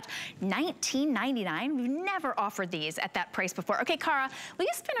these left, $19.99. We've never offered these at that price before. Okay, Cara, will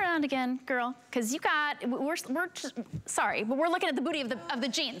you spin around again, girl? Because you got, we're just, sorry, but we're looking at the booty of the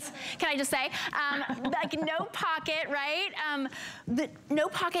jeans. Can I just say, like no pocket, right? The no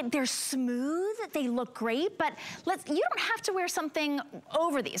pocket, they're smooth, they look great, but you don't have to wear something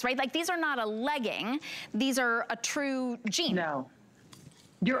over these, right? Like these are not a legging, these are a true jean. No.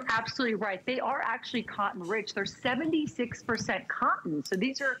 You're absolutely right. They are actually cotton rich. They're 76% cotton. So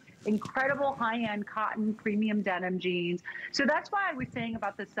these are incredible high-end cotton premium denim jeans. So that's why I was saying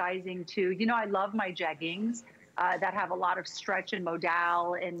about the sizing too. You know, I love my jeggings that have a lot of stretch and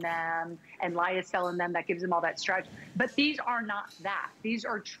modal in them and lyocell in them that gives them all that stretch. But these are not that. These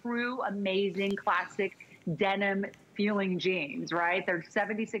are true, amazing, classic denim feeling jeans, right? They're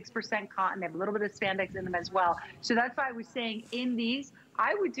 76% cotton. They have a little bit of spandex in them as well. So that's why I was saying in these,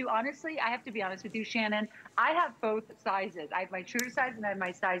 I would do, honestly, I have to be honest with you, Shannon, I have both sizes. I have my true size and I have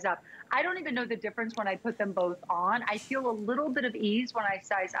my size up. I don't even know the difference when I put them both on. I feel a little bit of ease when I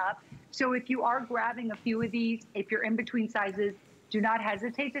size up. So if you are grabbing a few of these, if you're in between sizes, do not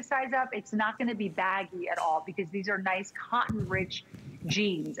hesitate to size up. It's not going to be baggy at all because these are nice cotton rich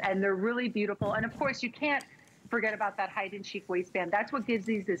jeans and they're really beautiful. And of course you can't forget about that hide and chic waistband. That's what gives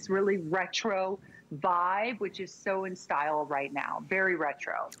these this really retro vibe, which is so in style right now. Very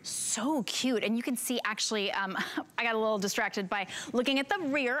retro. So cute. And you can see actually, I got a little distracted by looking at the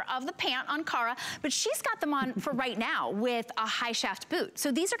rear of the pant on Cara, but she's got them on for right now with a high shaft boot.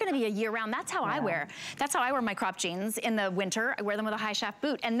 So these are gonna be a year round. That's how I wear. That's how I wear my crop jeans in the winter. I wear them with a high shaft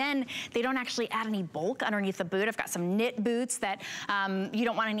boot. And then they don't actually add any bulk underneath the boot. I've got some knit boots that you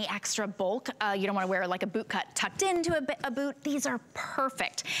don't want any extra bulk. You don't wanna wear like a boot cut tucked into a boot. These are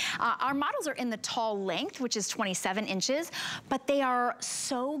perfect. Our models are in the tall length, which is 27 inches, but they are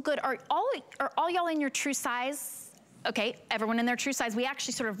so good. Are all y'all in your true size? okay, everyone in their true size. We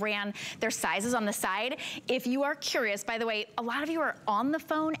actually sort of ran their sizes on the side. If you are curious, by the way, a lot of you are on the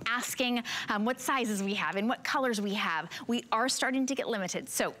phone asking what sizes we have and what colors we have. We are starting to get limited.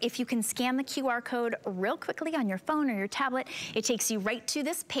 So if you can scan the QR code real quickly on your phone or your tablet, it takes you right to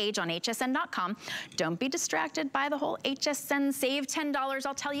this page on hsn.com. Don't be distracted by the whole HSN save $10.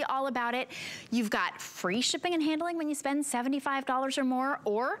 I'll tell you all about it. You've got free shipping and handling when you spend $75 or more,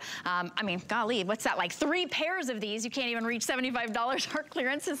 or, I mean, golly, what's that, like 3 pairs of these? You can't even reach $75. Our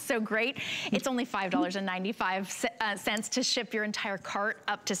clearance is so great. It's only $5.95 to ship your entire cart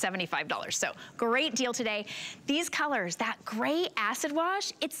up to $75. So great deal today. These colors, that gray acid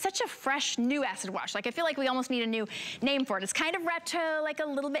wash, it's such a fresh new acid wash. Like I feel like we almost need a new name for it. It's kind of retro, like a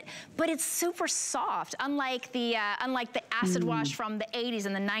little bit, but it's super soft, unlike the acid wash from the 80s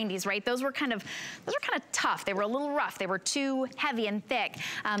and the 90s, right? Those were kind of tough. They were a little rough. They were too heavy and thick.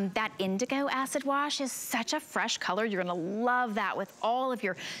 That indigo acid wash is such a fresh color. You're gonna love that with all of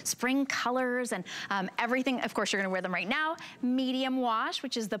your spring colors and everything. Of course, you're gonna wear them right now. Medium wash,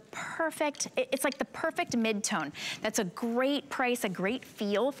 which is the perfect, it's like the perfect mid-tone. That's a great price, a great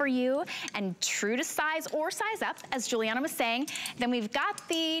feel for you, and true to size or size up, as Juliana was saying. Then we've got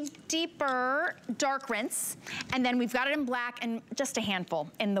the deeper dark rinse, and then we've got it in black and just a handful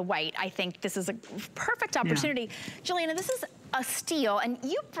in the white. I think this is a perfect opportunity. Yeah. Juliana, this is a steal, and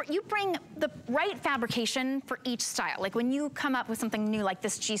you bring the right fabrication for each style. Like when you come up with something new like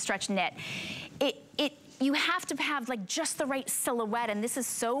this G-stretch knit, you have to have like just the right silhouette, and this is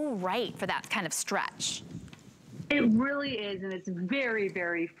so right for that kind of stretch. It really is, and it's very,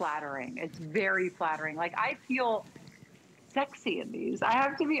 very flattering. It's very flattering. Like I feel sexy in these. I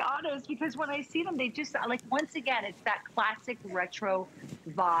have to be honest, because when I see them, they just, like, once again, it's that classic retro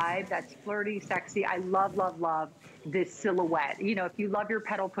vibe, that's flirty, sexy. I love, love, love this silhouette. You know, if you love your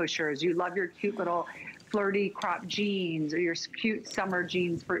pedal pushers, you love your cute little flirty crop jeans or your cute summer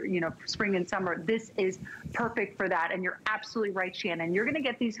jeans for, you know, spring and summer, this is perfect for that. And you're absolutely right, Shannon. You're going to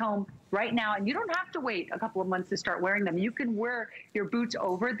get these home right now, and you don't have to wait a couple of months to start wearing them. You can wear your boots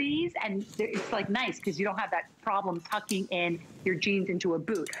over these, and it's like nice because you don't have that problem tucking in your jeans into a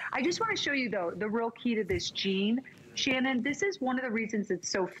boot. I just want to show you though, the real key to this jean, Shannon, this is one of the reasons it's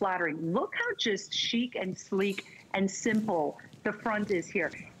so flattering. Look how just chic and sleek and simple the front is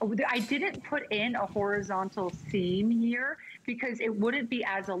here. I didn't put in a horizontal seam here because it wouldn't be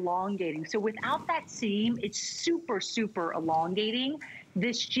as elongating. So without that seam, it's super, super elongating.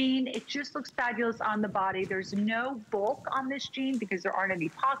 This jean, it just looks fabulous on the body. There's no bulk on this jean because there aren't any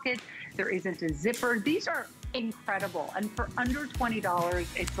pockets. There isn't a zipper. These are incredible. And for under $20,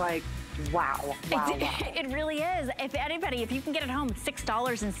 it's like, wow, wow, wow. It really is. If anybody, if you can get it home,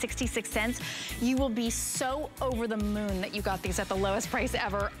 $6.66, you will be so over the moon that you got these at the lowest price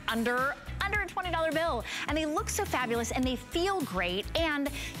ever, under a $20 bill. And they look so fabulous and they feel great, and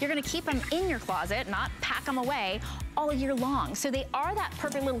you're gonna keep them in your closet, not pack them away all year long. So they are that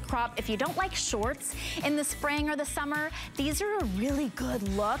perfect little crop. If you don't like shorts in the spring or the summer, these are a really good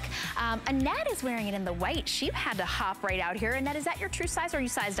look. Annette is wearing it in the white. She had to hop right out here. Annette, is that your true size or are you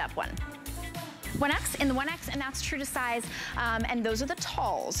sized up one? 1X, in the 1X, and that's true to size, and those are the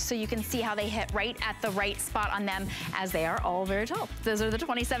talls, so you can see how they hit right at the right spot on them, as they are all very tall. Those are the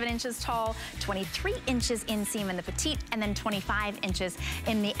 27 inches tall, 23 inches inseam in the petite, and then 25 inches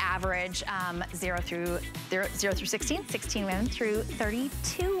in the average, 0 through 16, 16 women through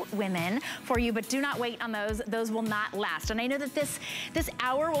 32 women for you, but do not wait on those. Those will not last. And I know that this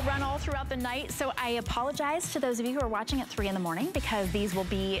hour will run all throughout the night, so I apologize to those of you who are watching at 3 in the morning, because these will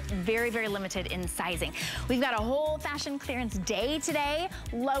be very, very limited in sizing. We've got a whole fashion clearance day today.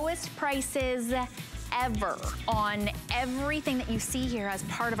 Lowest prices ever on everything that you see here as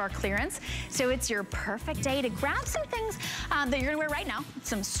part of our clearance. So it's your perfect day to grab some things that you're gonna wear right now.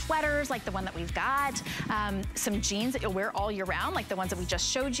 Some sweaters like the one that we've got, some jeans that you'll wear all year round like the ones that we just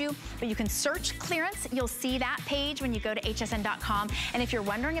showed you. But you can search clearance. You'll see that page when you go to hsn.com. And if you're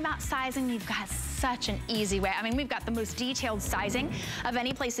wondering about sizing, we've got such an easy way. I mean, we've got the most detailed sizing of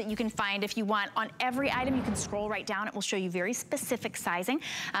any place that you can find. If you want on every item, you can scroll right down. It will show you very specific sizing.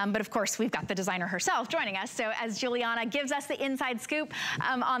 But of course, we've got the designer herself joining us. So as Juliana gives us the inside scoop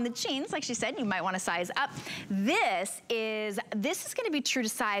on the jeans, like she said, you might want to size up. This is going to be true to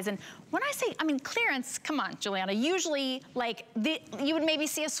size. And when I say, I mean, clearance, come on, Juliana, usually like you would maybe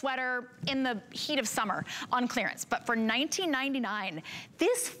see a sweater in the heat of summer on clearance, but for $19.99,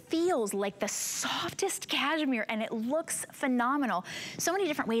 this feels like the softest cashmere and it looks phenomenal. So many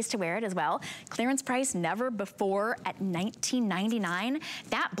different ways to wear it as well. Clearance price never before at $19.99.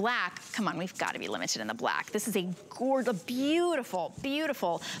 That black, come on, we've got to be limited in the black. This is a gorgeous, beautiful,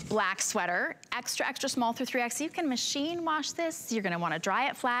 beautiful black sweater. Extra, extra small through 3X. You can machine wash this. You're going to want to dry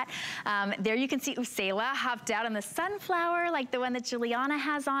it flat. There you can see Usela hopped out on the sunflower, like the one that Juliana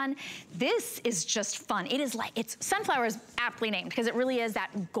has on. This is just fun. It is like, sunflower is aptly named because it really is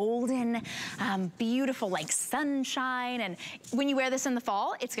that golden, beautiful, like sunshine. And when you wear this in the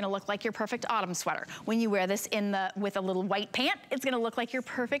fall, it's going to look like your perfect autumn sweater. When you wear this with a little white pant, it's going to look like your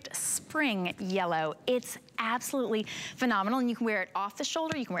perfect spring yellow. It's absolutely phenomenal, and you can wear it off the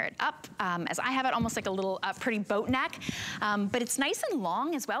shoulder, you can wear it up, as I have it, almost like a little pretty boat neck, but it's nice and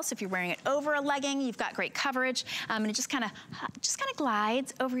long as well, so if you're wearing it over a legging, you've got great coverage, and it just kind of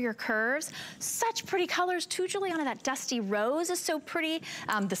glides over your curves. Such pretty colors too, Juliana. That dusty rose is so pretty.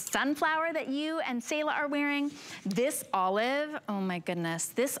 The sunflower that you and Selah are wearing. This olive, oh my goodness,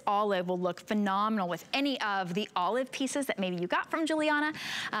 this olive will look phenomenal with any of the olive pieces that maybe you got from Juliana.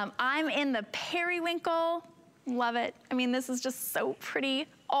 I'm in the periwinkle. Love it. I mean, this is just so pretty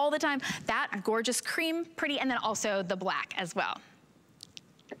all the time. That gorgeous cream, pretty, and then also the black as well.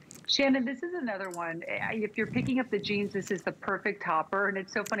 Shannon, this is another one. If you're picking up the jeans, this is the perfect topper. And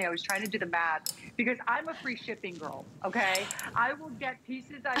it's so funny, I was trying to do the math because I'm a free shipping girl, okay? I will get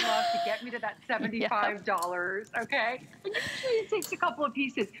pieces I love to get me to that $75, okay? And usually it takes a couple of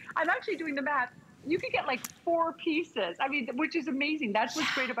pieces. I'm actually doing the math. You could get like 4 pieces. I mean, which is amazing. That's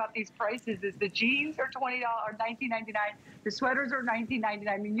what's great about these prices is the jeans are $20 or $19.99. The sweaters are $19.99.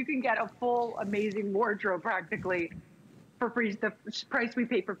 I mean, you can get a full amazing wardrobe practically for free, the price we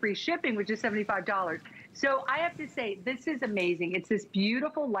pay for free shipping, which is $75. So I have to say, this is amazing. It's this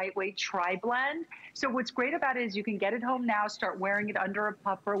beautiful, lightweight tri-blend. So what's great about it is you can get it home now, start wearing it under a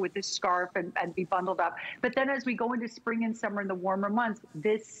puffer with this scarf and be bundled up. But then as we go into spring and summer in the warmer months,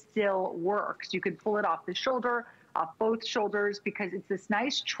 this still works. You can pull it off the shoulder, off both shoulders, because it's this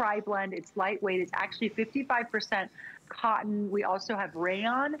nice tri-blend. It's lightweight. It's actually 55% cotton. We also have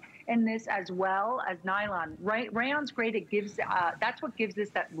rayon in this as well as nylon. Rayon's great. It gives, that's what gives us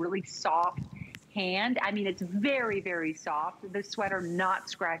that really soft hand. I mean, it's very, very soft. The sweater not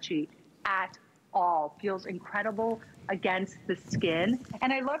scratchy at all. Feels incredible against the skin.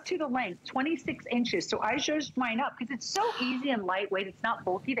 And I love too the length, 26 inches. So I zhuzhed mine up because it's so easy and lightweight. It's not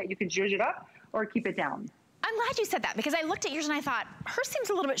bulky that you can zhuzh it up or keep it down. I'm glad you said that because I looked at yours and I thought, hers seems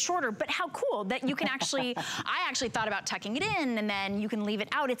a little bit shorter, but how cool that you can actually, I actually thought about tucking it in and then you can leave it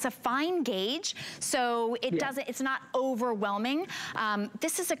out. It's a fine gauge, so it doesn't, it's not overwhelming.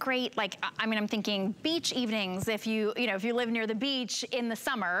 This is a great, like, I mean, I'm thinking beach evenings. If you live near the beach in the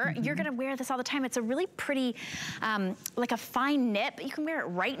summer, you're gonna wear this all the time. It's a really pretty, like a fine nip. You can wear it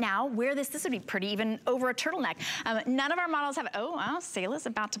right now. Wear this, this would be pretty even over a turtleneck. None of our models have, oh, well, Selah's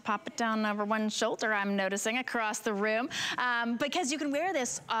about to pop it down over one shoulder, I'm noticing across the room, because you can wear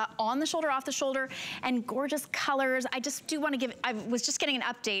this on the shoulder, off the shoulder, and gorgeous colors. I just do want to give, I was just getting an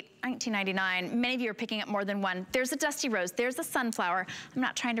update, $19.99. Many of you are picking up more than one. There's a dusty rose, there's a sunflower. I'm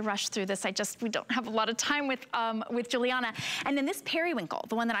not trying to rush through this. We don't have a lot of time with Juliana. And then this periwinkle,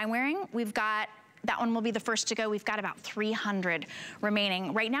 the one that I'm wearing, we've got, that one will be the first to go. We've got about 300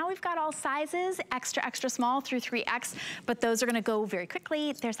 remaining. Right now we've got all sizes, extra, extra small through 3X, but those are gonna go very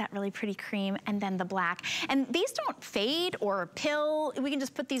quickly. There's that really pretty cream and then the black. And these don't fade or pill. We can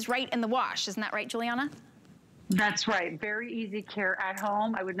just put these right in the wash. Isn't that right, Juliana? That's right, very easy care at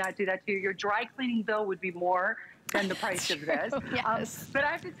home. I would not do that to you. Your dry cleaning bill would be more than the price of this. Yes. But I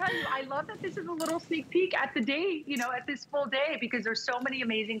have to tell you, I love that this is a little sneak peek at the day, at this full day, because there's so many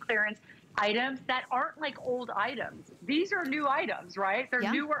amazing clearance items that aren't like old items. These are new items, right?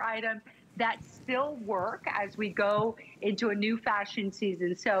 They're newer items that still work as we go into a new fashion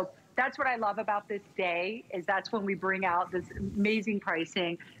season. So that's what I love about this day, is that's when we bring out this amazing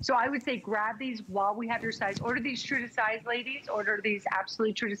pricing. So I would say grab these while we have your size. Order these true to size, ladies. Order these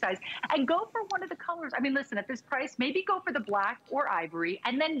absolutely true to size. And go for one of the colors. I mean, listen, at this price, maybe go for the black or ivory,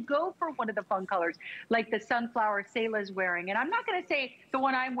 and then go for one of the fun colors, like the sunflower Selah's wearing. And I'm not going to say the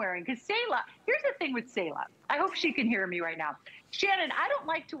one I'm wearing, because Selah, here's the thing with Selah. I hope she can hear me right now. Shannon, I don't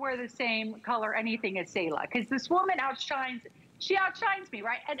like to wear the same color anything as Selah, because this woman outshines she outshines me,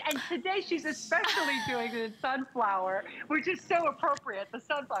 right? And today she's especially doing the sunflower, which is so appropriate, the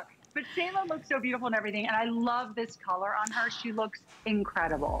sunflower. But Selah looks so beautiful and everything, and I love this color on her. She looks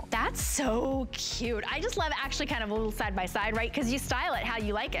incredible. That's so cute. I just love actually kind of a little side by side, right? Because you style it how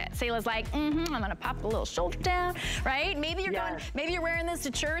you like it. Selah's like, I'm gonna pop a little shoulder down, right? Maybe you're going, maybe you're wearing this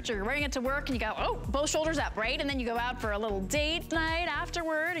to church or you're wearing it to work and you go, oh, both shoulders up, right? And then you go out for a little date night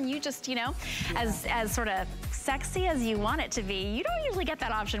afterward and you just, you know, as sort of sexy as you want it to be. You don't usually get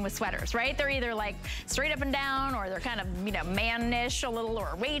that option with sweaters, right? They're either like straight up and down or they're kind of, you know, man-ish a little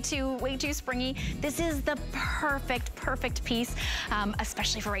or way too springy. This is the perfect piece,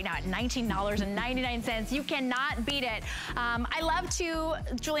 especially for right now at $19.99. You cannot beat it. I love to,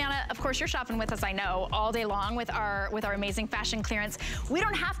 Juliana, of course you're shopping with us, I know, all day long with our amazing fashion clearance. We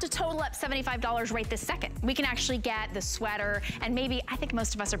don't have to total up $75 right this second. We can actually get the sweater and maybe, I think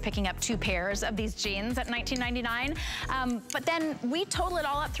most of us are picking up 2 pairs of these jeans at $19.99. But then we total it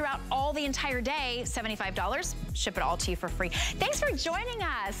all up throughout all the entire day, $75, ship it all to you for free. Thanks for joining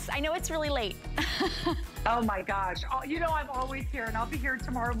us. I know it's really late. Oh my gosh. You know I'm always here, and I'll be here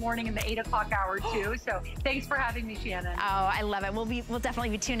tomorrow morning in the 8 o'clock hour too. So thanks for having me, Shannon. Oh, I love it. We'll definitely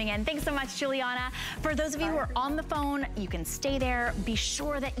be tuning in. Thanks so much, Juliana. For those of you who are on the phone, you can stay there. Be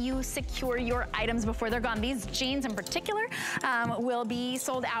sure that you secure your items before they're gone. These jeans in particular will be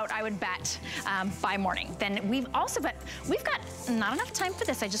sold out, I would bet, by morning. Then we've got not enough time for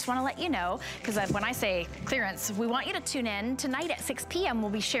this. I just want to let you know, because when I say clearance, we want you to tune in tonight at 6 p.m. We'll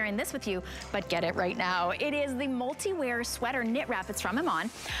be sharing this with you, but get it right now. It is the multi-wear sweater knit wrap. It's from Iman.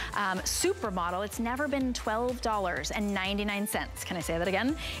 Supermodel. It's never been $12.99. Can I say that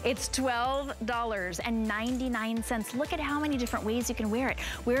again? It's $12.99. Look at how many different ways you can wear it.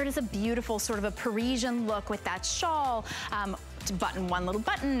 Wear it as a beautiful sort of a Parisian look with that shawl. To button one little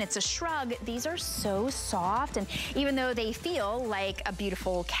button, it's a shrug. These are so soft, and even though they feel like a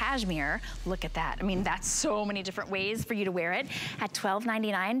beautiful cashmere, look at that. I mean, that's so many different ways for you to wear it at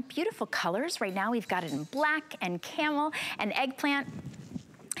 $12.99. Beautiful colors. Right now we've got it in black and camel and eggplant.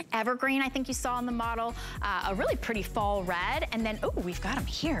 Evergreen, I think you saw on the model, a really pretty fall red, and then, oh, we've got them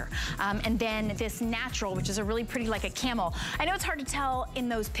here. And then this natural, which is a really pretty, like a camel. I know it's hard to tell in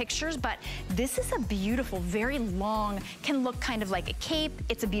those pictures, but this is a beautiful, very long, can look kind of like a cape.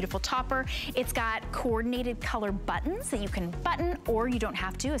 It's a beautiful topper. It's got coordinated color buttons that you can button, or you don't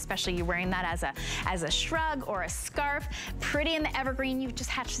have to, especially you're wearing that as a shrug or a scarf. Pretty in the evergreen. You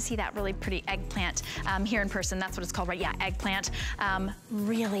just have to see that really pretty eggplant here in person. That's what it's called, right? Yeah, eggplant.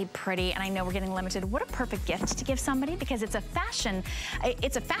 Really pretty, and I know we're getting limited. What a perfect gift to give somebody, because it's a fashion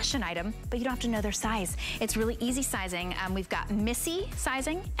item, but you don't have to know their size. It's really easy sizing. We've got Missy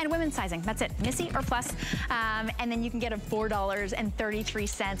sizing and women's sizing. That's it, Missy or plus. And then you can get a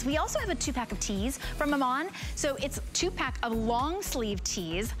 $4.33. We also have a 2-pack of tees from Iman. So it's 2-pack of long sleeve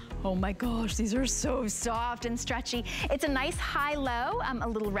tees. Oh my gosh, these are so soft and stretchy. It's a nice high-low, a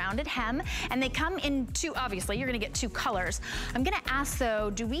little rounded hem, and they come in 2, obviously, you're gonna get 2 colors. I'm gonna ask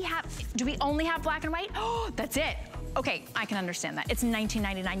though, do we only have black and white? Oh, that's it. Okay, I can understand that. It's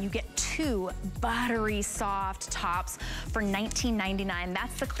 $19.99. You get 2 buttery soft tops for $19.99.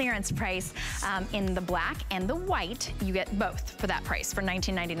 That's the clearance price. In the black and the white, you get both for that price, for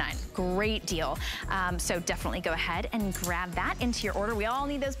 $19.99. Great deal. So definitely go ahead and grab that into your order. We all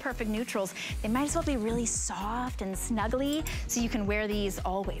need those perfect neutrals. They might as well be really soft and snuggly, so you can wear these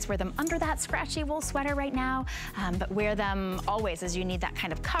always. Wear them under that scratchy wool sweater right now, but wear them always as you need that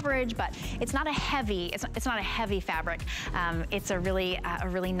kind of coverage, but it's not a heavy, it's not a heavy fabric. It's a really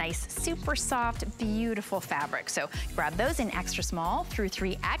nice, super soft, beautiful fabric. So grab those in extra small through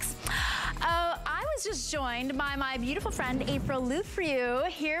 3X. I was just joined by my beautiful friend, April Lufrieux,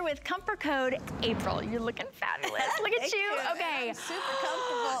 here with comfort code April. You're looking fabulous. Look at you. Okay. I'm super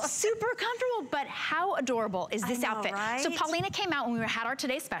comfortable. Super comfortable, but how adorable is this outfit? Right? So Paulina came out when we had our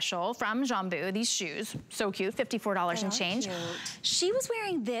Today Special from Jambu, these shoes, so cute, $54 and change. Cute. She was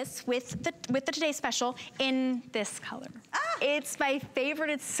wearing this with the Today Special in this color. It's my favorite.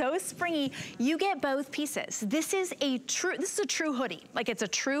 It's so springy. You get both pieces. This is a true hoodie. Like, it's a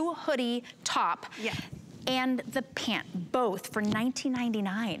true hoodie top. Yeah. And the pant, both for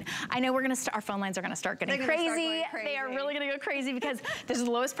 $19.99. I know our phone lines are gonna start getting crazy. They are really gonna go crazy because this is the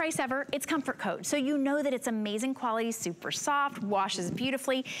lowest price ever. It's comfort code. So you know that it's amazing quality, super soft, washes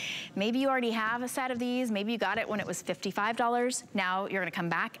beautifully. Maybe you already have a set of these. Maybe you got it when it was $55. Now you're gonna come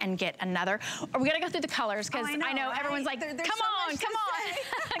back and get another. Are we gonna go through the colors? Because I know everyone's like, come on. Come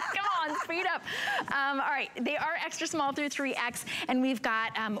on, speed up. All right, they are extra small through 3X, and we've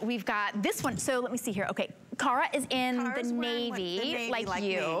got this one. So let me see here. Okay, Cara is in the navy, like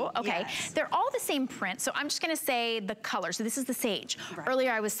you. Okay, yes. They're all the same print, so I'm just gonna say the color. So this is the sage. Right.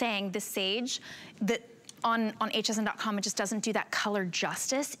 Earlier I was saying the sage, that on hsn.com, it just doesn't do that color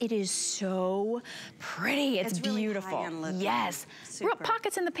justice. It is so pretty. It's beautiful. Really yes. Real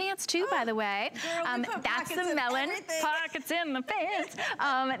pockets in the pants too, by the way. Girl, that's the melon. Pockets in the pants.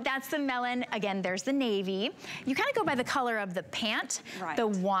 That's the melon. Again, there's the navy. You kind of go by the color of the pant, the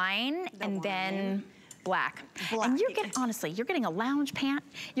wine, then black. And you're getting, honestly, you're getting a lounge pant.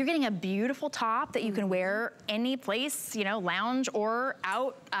 You're getting a beautiful top that you can wear any place, you know, lounge or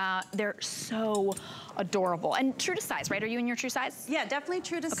out. They're so adorable and true to size, right? Are you in your true size? Yeah, definitely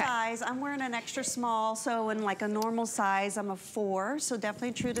true to size. I'm wearing an extra small, so in like a normal size, I'm a 4, so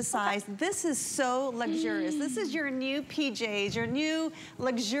definitely true to size. This is so luxurious. This is your new PJs, your new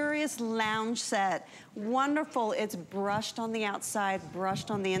luxurious lounge set. Wonderful. It's brushed on the outside,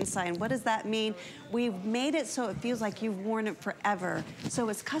 brushed on the inside. And what does that mean? We've made it so it feels like you've worn it forever. So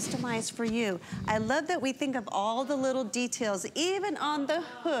it's customized for you. I love that we think of all the little details, even on the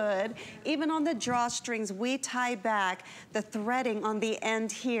hood, even on the drawstrings, we tie back the threading on the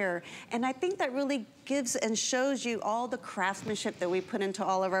end here. And I think that really gives and shows you all the craftsmanship that we put into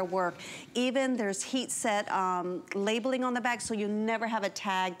all of our work. Even there's heat set labeling on the back, so you never have a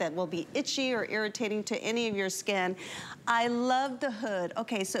tag that will be itchy or irritating to any of your skin. I love the hood.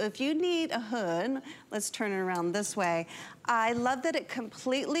 Okay, so if you need a hood, let's turn it around this way. I love that it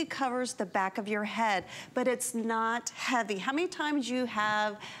completely covers the back of your head, but it's not heavy. How many times you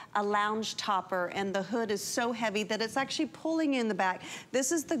have a lounge topper and the hood is so heavy that it's actually pulling you in the back?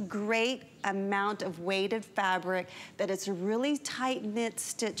 This is the great amount of weighted fabric that it's a really tight knit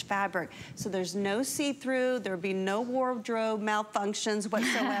stitch fabric. So there's no see-through, there'll be no wardrobe malfunctions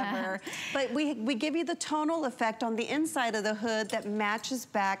whatsoever. But we give you the tonal effect on the inside of the hood that matches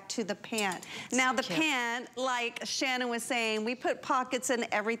back to the pant. Now the pant, like Shannon was saying, we put pockets in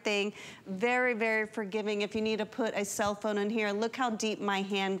everything. Very, very forgiving. If you need to put a cell phone in here, look how deep my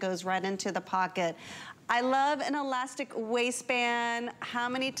hand goes right into the pocket. I love an elastic waistband. How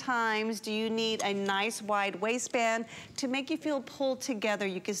many times do you need a nice wide waistband to make you feel pulled together?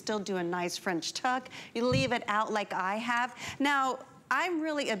 You can still do a nice French tuck. You leave it out like I have. Now, I'm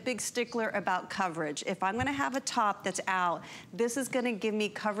really a big stickler about coverage. If I'm gonna have a top that's out, this is gonna give me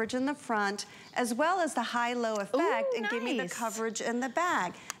coverage in the front as well as the high-low effect and give me the coverage in the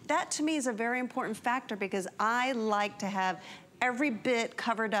back. That to me is a very important factor because I like to have every bit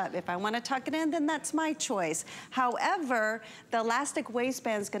covered up. If I want to tuck it in, then that's my choice. However, the elastic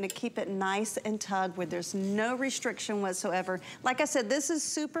waistband is going to keep it nice and tugged where there's no restriction whatsoever. Like I said, this is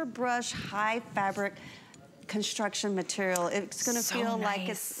super brush, high fabric construction material. It's going to feel like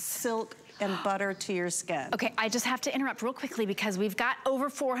it's silk and butter to your skin. Okay, I just have to interrupt real quickly because we've got over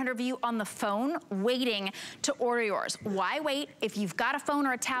 400 of you on the phone waiting to order yours. Why wait? If you've got a phone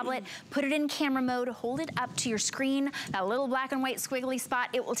or a tablet, put it in camera mode, hold it up to your screen, that little black and white squiggly spot,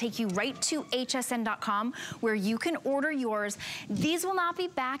 it will take you right to hsn.com where you can order yours. These will not be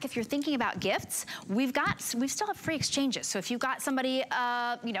back if you're thinking about gifts. We still have free exchanges. So if you've got somebody,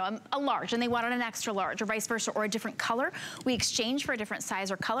 you know, a large and they wanted an extra large or vice versa or a different color, we exchange for a different size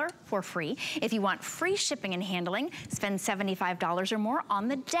or color for free. If you want free shipping and handling, spend $75 or more on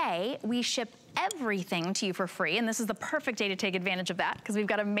the day. We ship everything to you for free, and this is the perfect day to take advantage of that because we've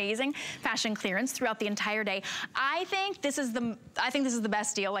got amazing fashion clearance throughout the entire day. I think this is the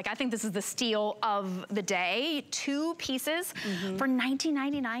best deal. Like, I think this is the steal of the day. 2 pieces for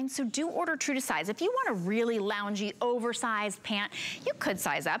 $19.99. So do order true to size. If you want a really loungy, oversized pant, you could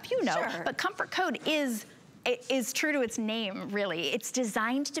size up, you know, but comfort code is true to its name, really. It's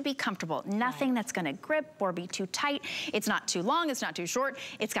designed to be comfortable. Nothing that's gonna grip or be too tight. It's not too long, it's not too short.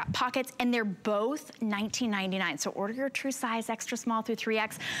 It's got pockets, and they're both $19.99. So order your true size, extra small through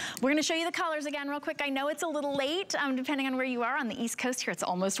 3X. We're gonna show you the colors again real quick. I know it's a little late, depending on where you are. On the East Coast here, it's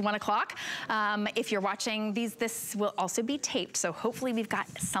almost 1 o'clock. If you're watching these, this will also be taped, so hopefully we've got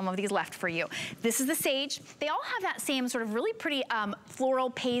some of these left for you. This is the sage. They all have that same sort of really pretty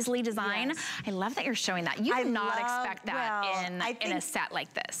floral paisley design. I love that you're showing that. You do not expect that in a set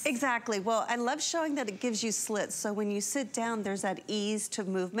like this. Exactly. Well, I love showing that it gives you slits. So when you sit down, there's that ease to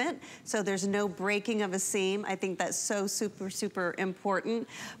movement. So there's no breaking of a seam. I think that's so super, super important.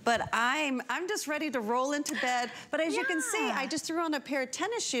 But I'm just ready to roll into bed. But as you can see, I just threw on a pair of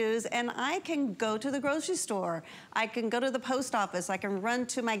tennis shoes and I can go to the grocery store. I can go to the post office. I can run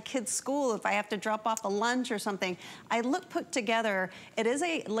to my kids' school if I have to drop off a lunch or something. I look put together. It is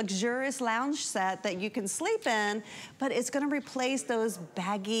a luxurious lounge set that you can sleep in, but it's gonna replace those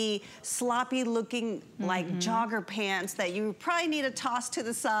baggy, sloppy looking like jogger pants that you probably need to toss to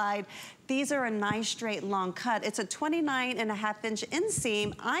the side. These are a nice straight long cut. It's a 29.5-inch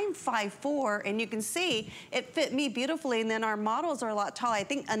inseam. I'm 5'4", and you can see it fit me beautifully, and then our models are a lot taller. I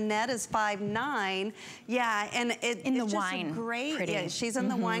think Annette is 5'9". Yeah, and it's just a great, pretty. Yeah, she's in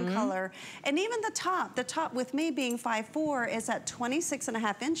the wine color. And even the top with me being 5'4" is at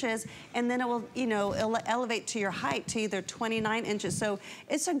 26.5 inches, and then it will, you know, it'll elevate to your height to either 29 inches. So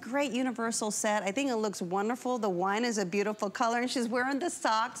it's a great universal set. I think it looks wonderful. The wine is a beautiful color, and she's wearing the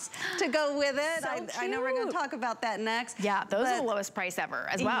socks to go with it. I know we're going to talk about that next. Yeah, those are the lowest price ever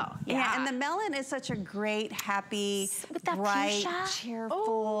as well. Yeah, and the melon is such a great, happy, with that bright, fuchsia?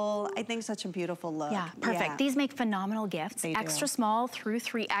 cheerful. I think such a beautiful look. Yeah, perfect. Yeah. These make phenomenal gifts. They Extra do. small through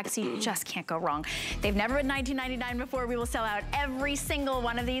 3X. You just can't go wrong. They've never been $19.99 before. We will sell out every single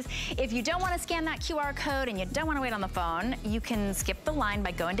one of these. If you don't want to scan that QR code and you don't want to wait on the phone, you can skip the line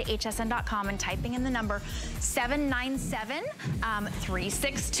by going to hsn.com and typing in the number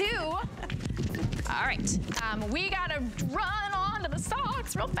 797-362. All right, we gotta run on to the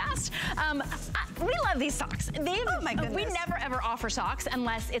socks real fast. We love these socks. Oh my goodness. We never ever offer socks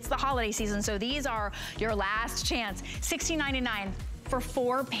unless it's the holiday season, so these are your last chance. $16.99 for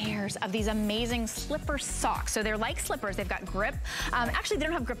 4 pairs of these amazing slipper socks. So they're like slippers, they've got grip. Actually, they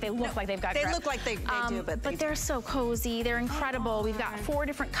don't have grip, they look like they've got grip. They look like they do, but they're so cozy, they're incredible. We've got 4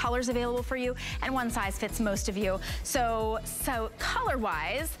 different colors available for you, and one size fits most of you. So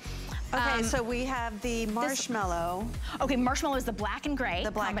color-wise, okay, so we have the marshmallow. Okay, marshmallow is the black and gray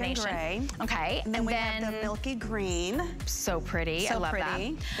combination. And gray. Okay, and then we have the milky green. So pretty, I love that.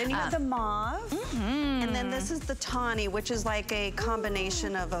 Then you have the mauve. And then this is the tawny, which is like a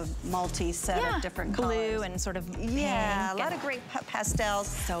combination of a multi-set of different colors. Blue and sort of pink. Yeah, a lot of great pastels.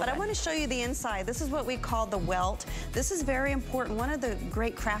 So but I want to show you the inside. This is what we call the welt. This is very important. One of the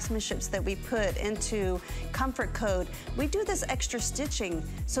great craftsmanships that we put into Comfort Code, we do this extra stitching,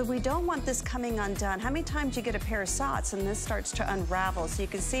 so we don't want this coming undone. How many times you get a pair of socks and this starts to unravel, so you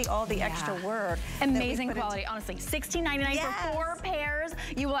can see all the extra work. Amazing quality, honestly. $16.99 for 4 pairs.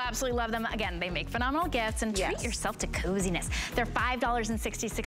 You will absolutely love them. Again, they make phenomenal gifts, and treat yourself to coziness. They're $5.66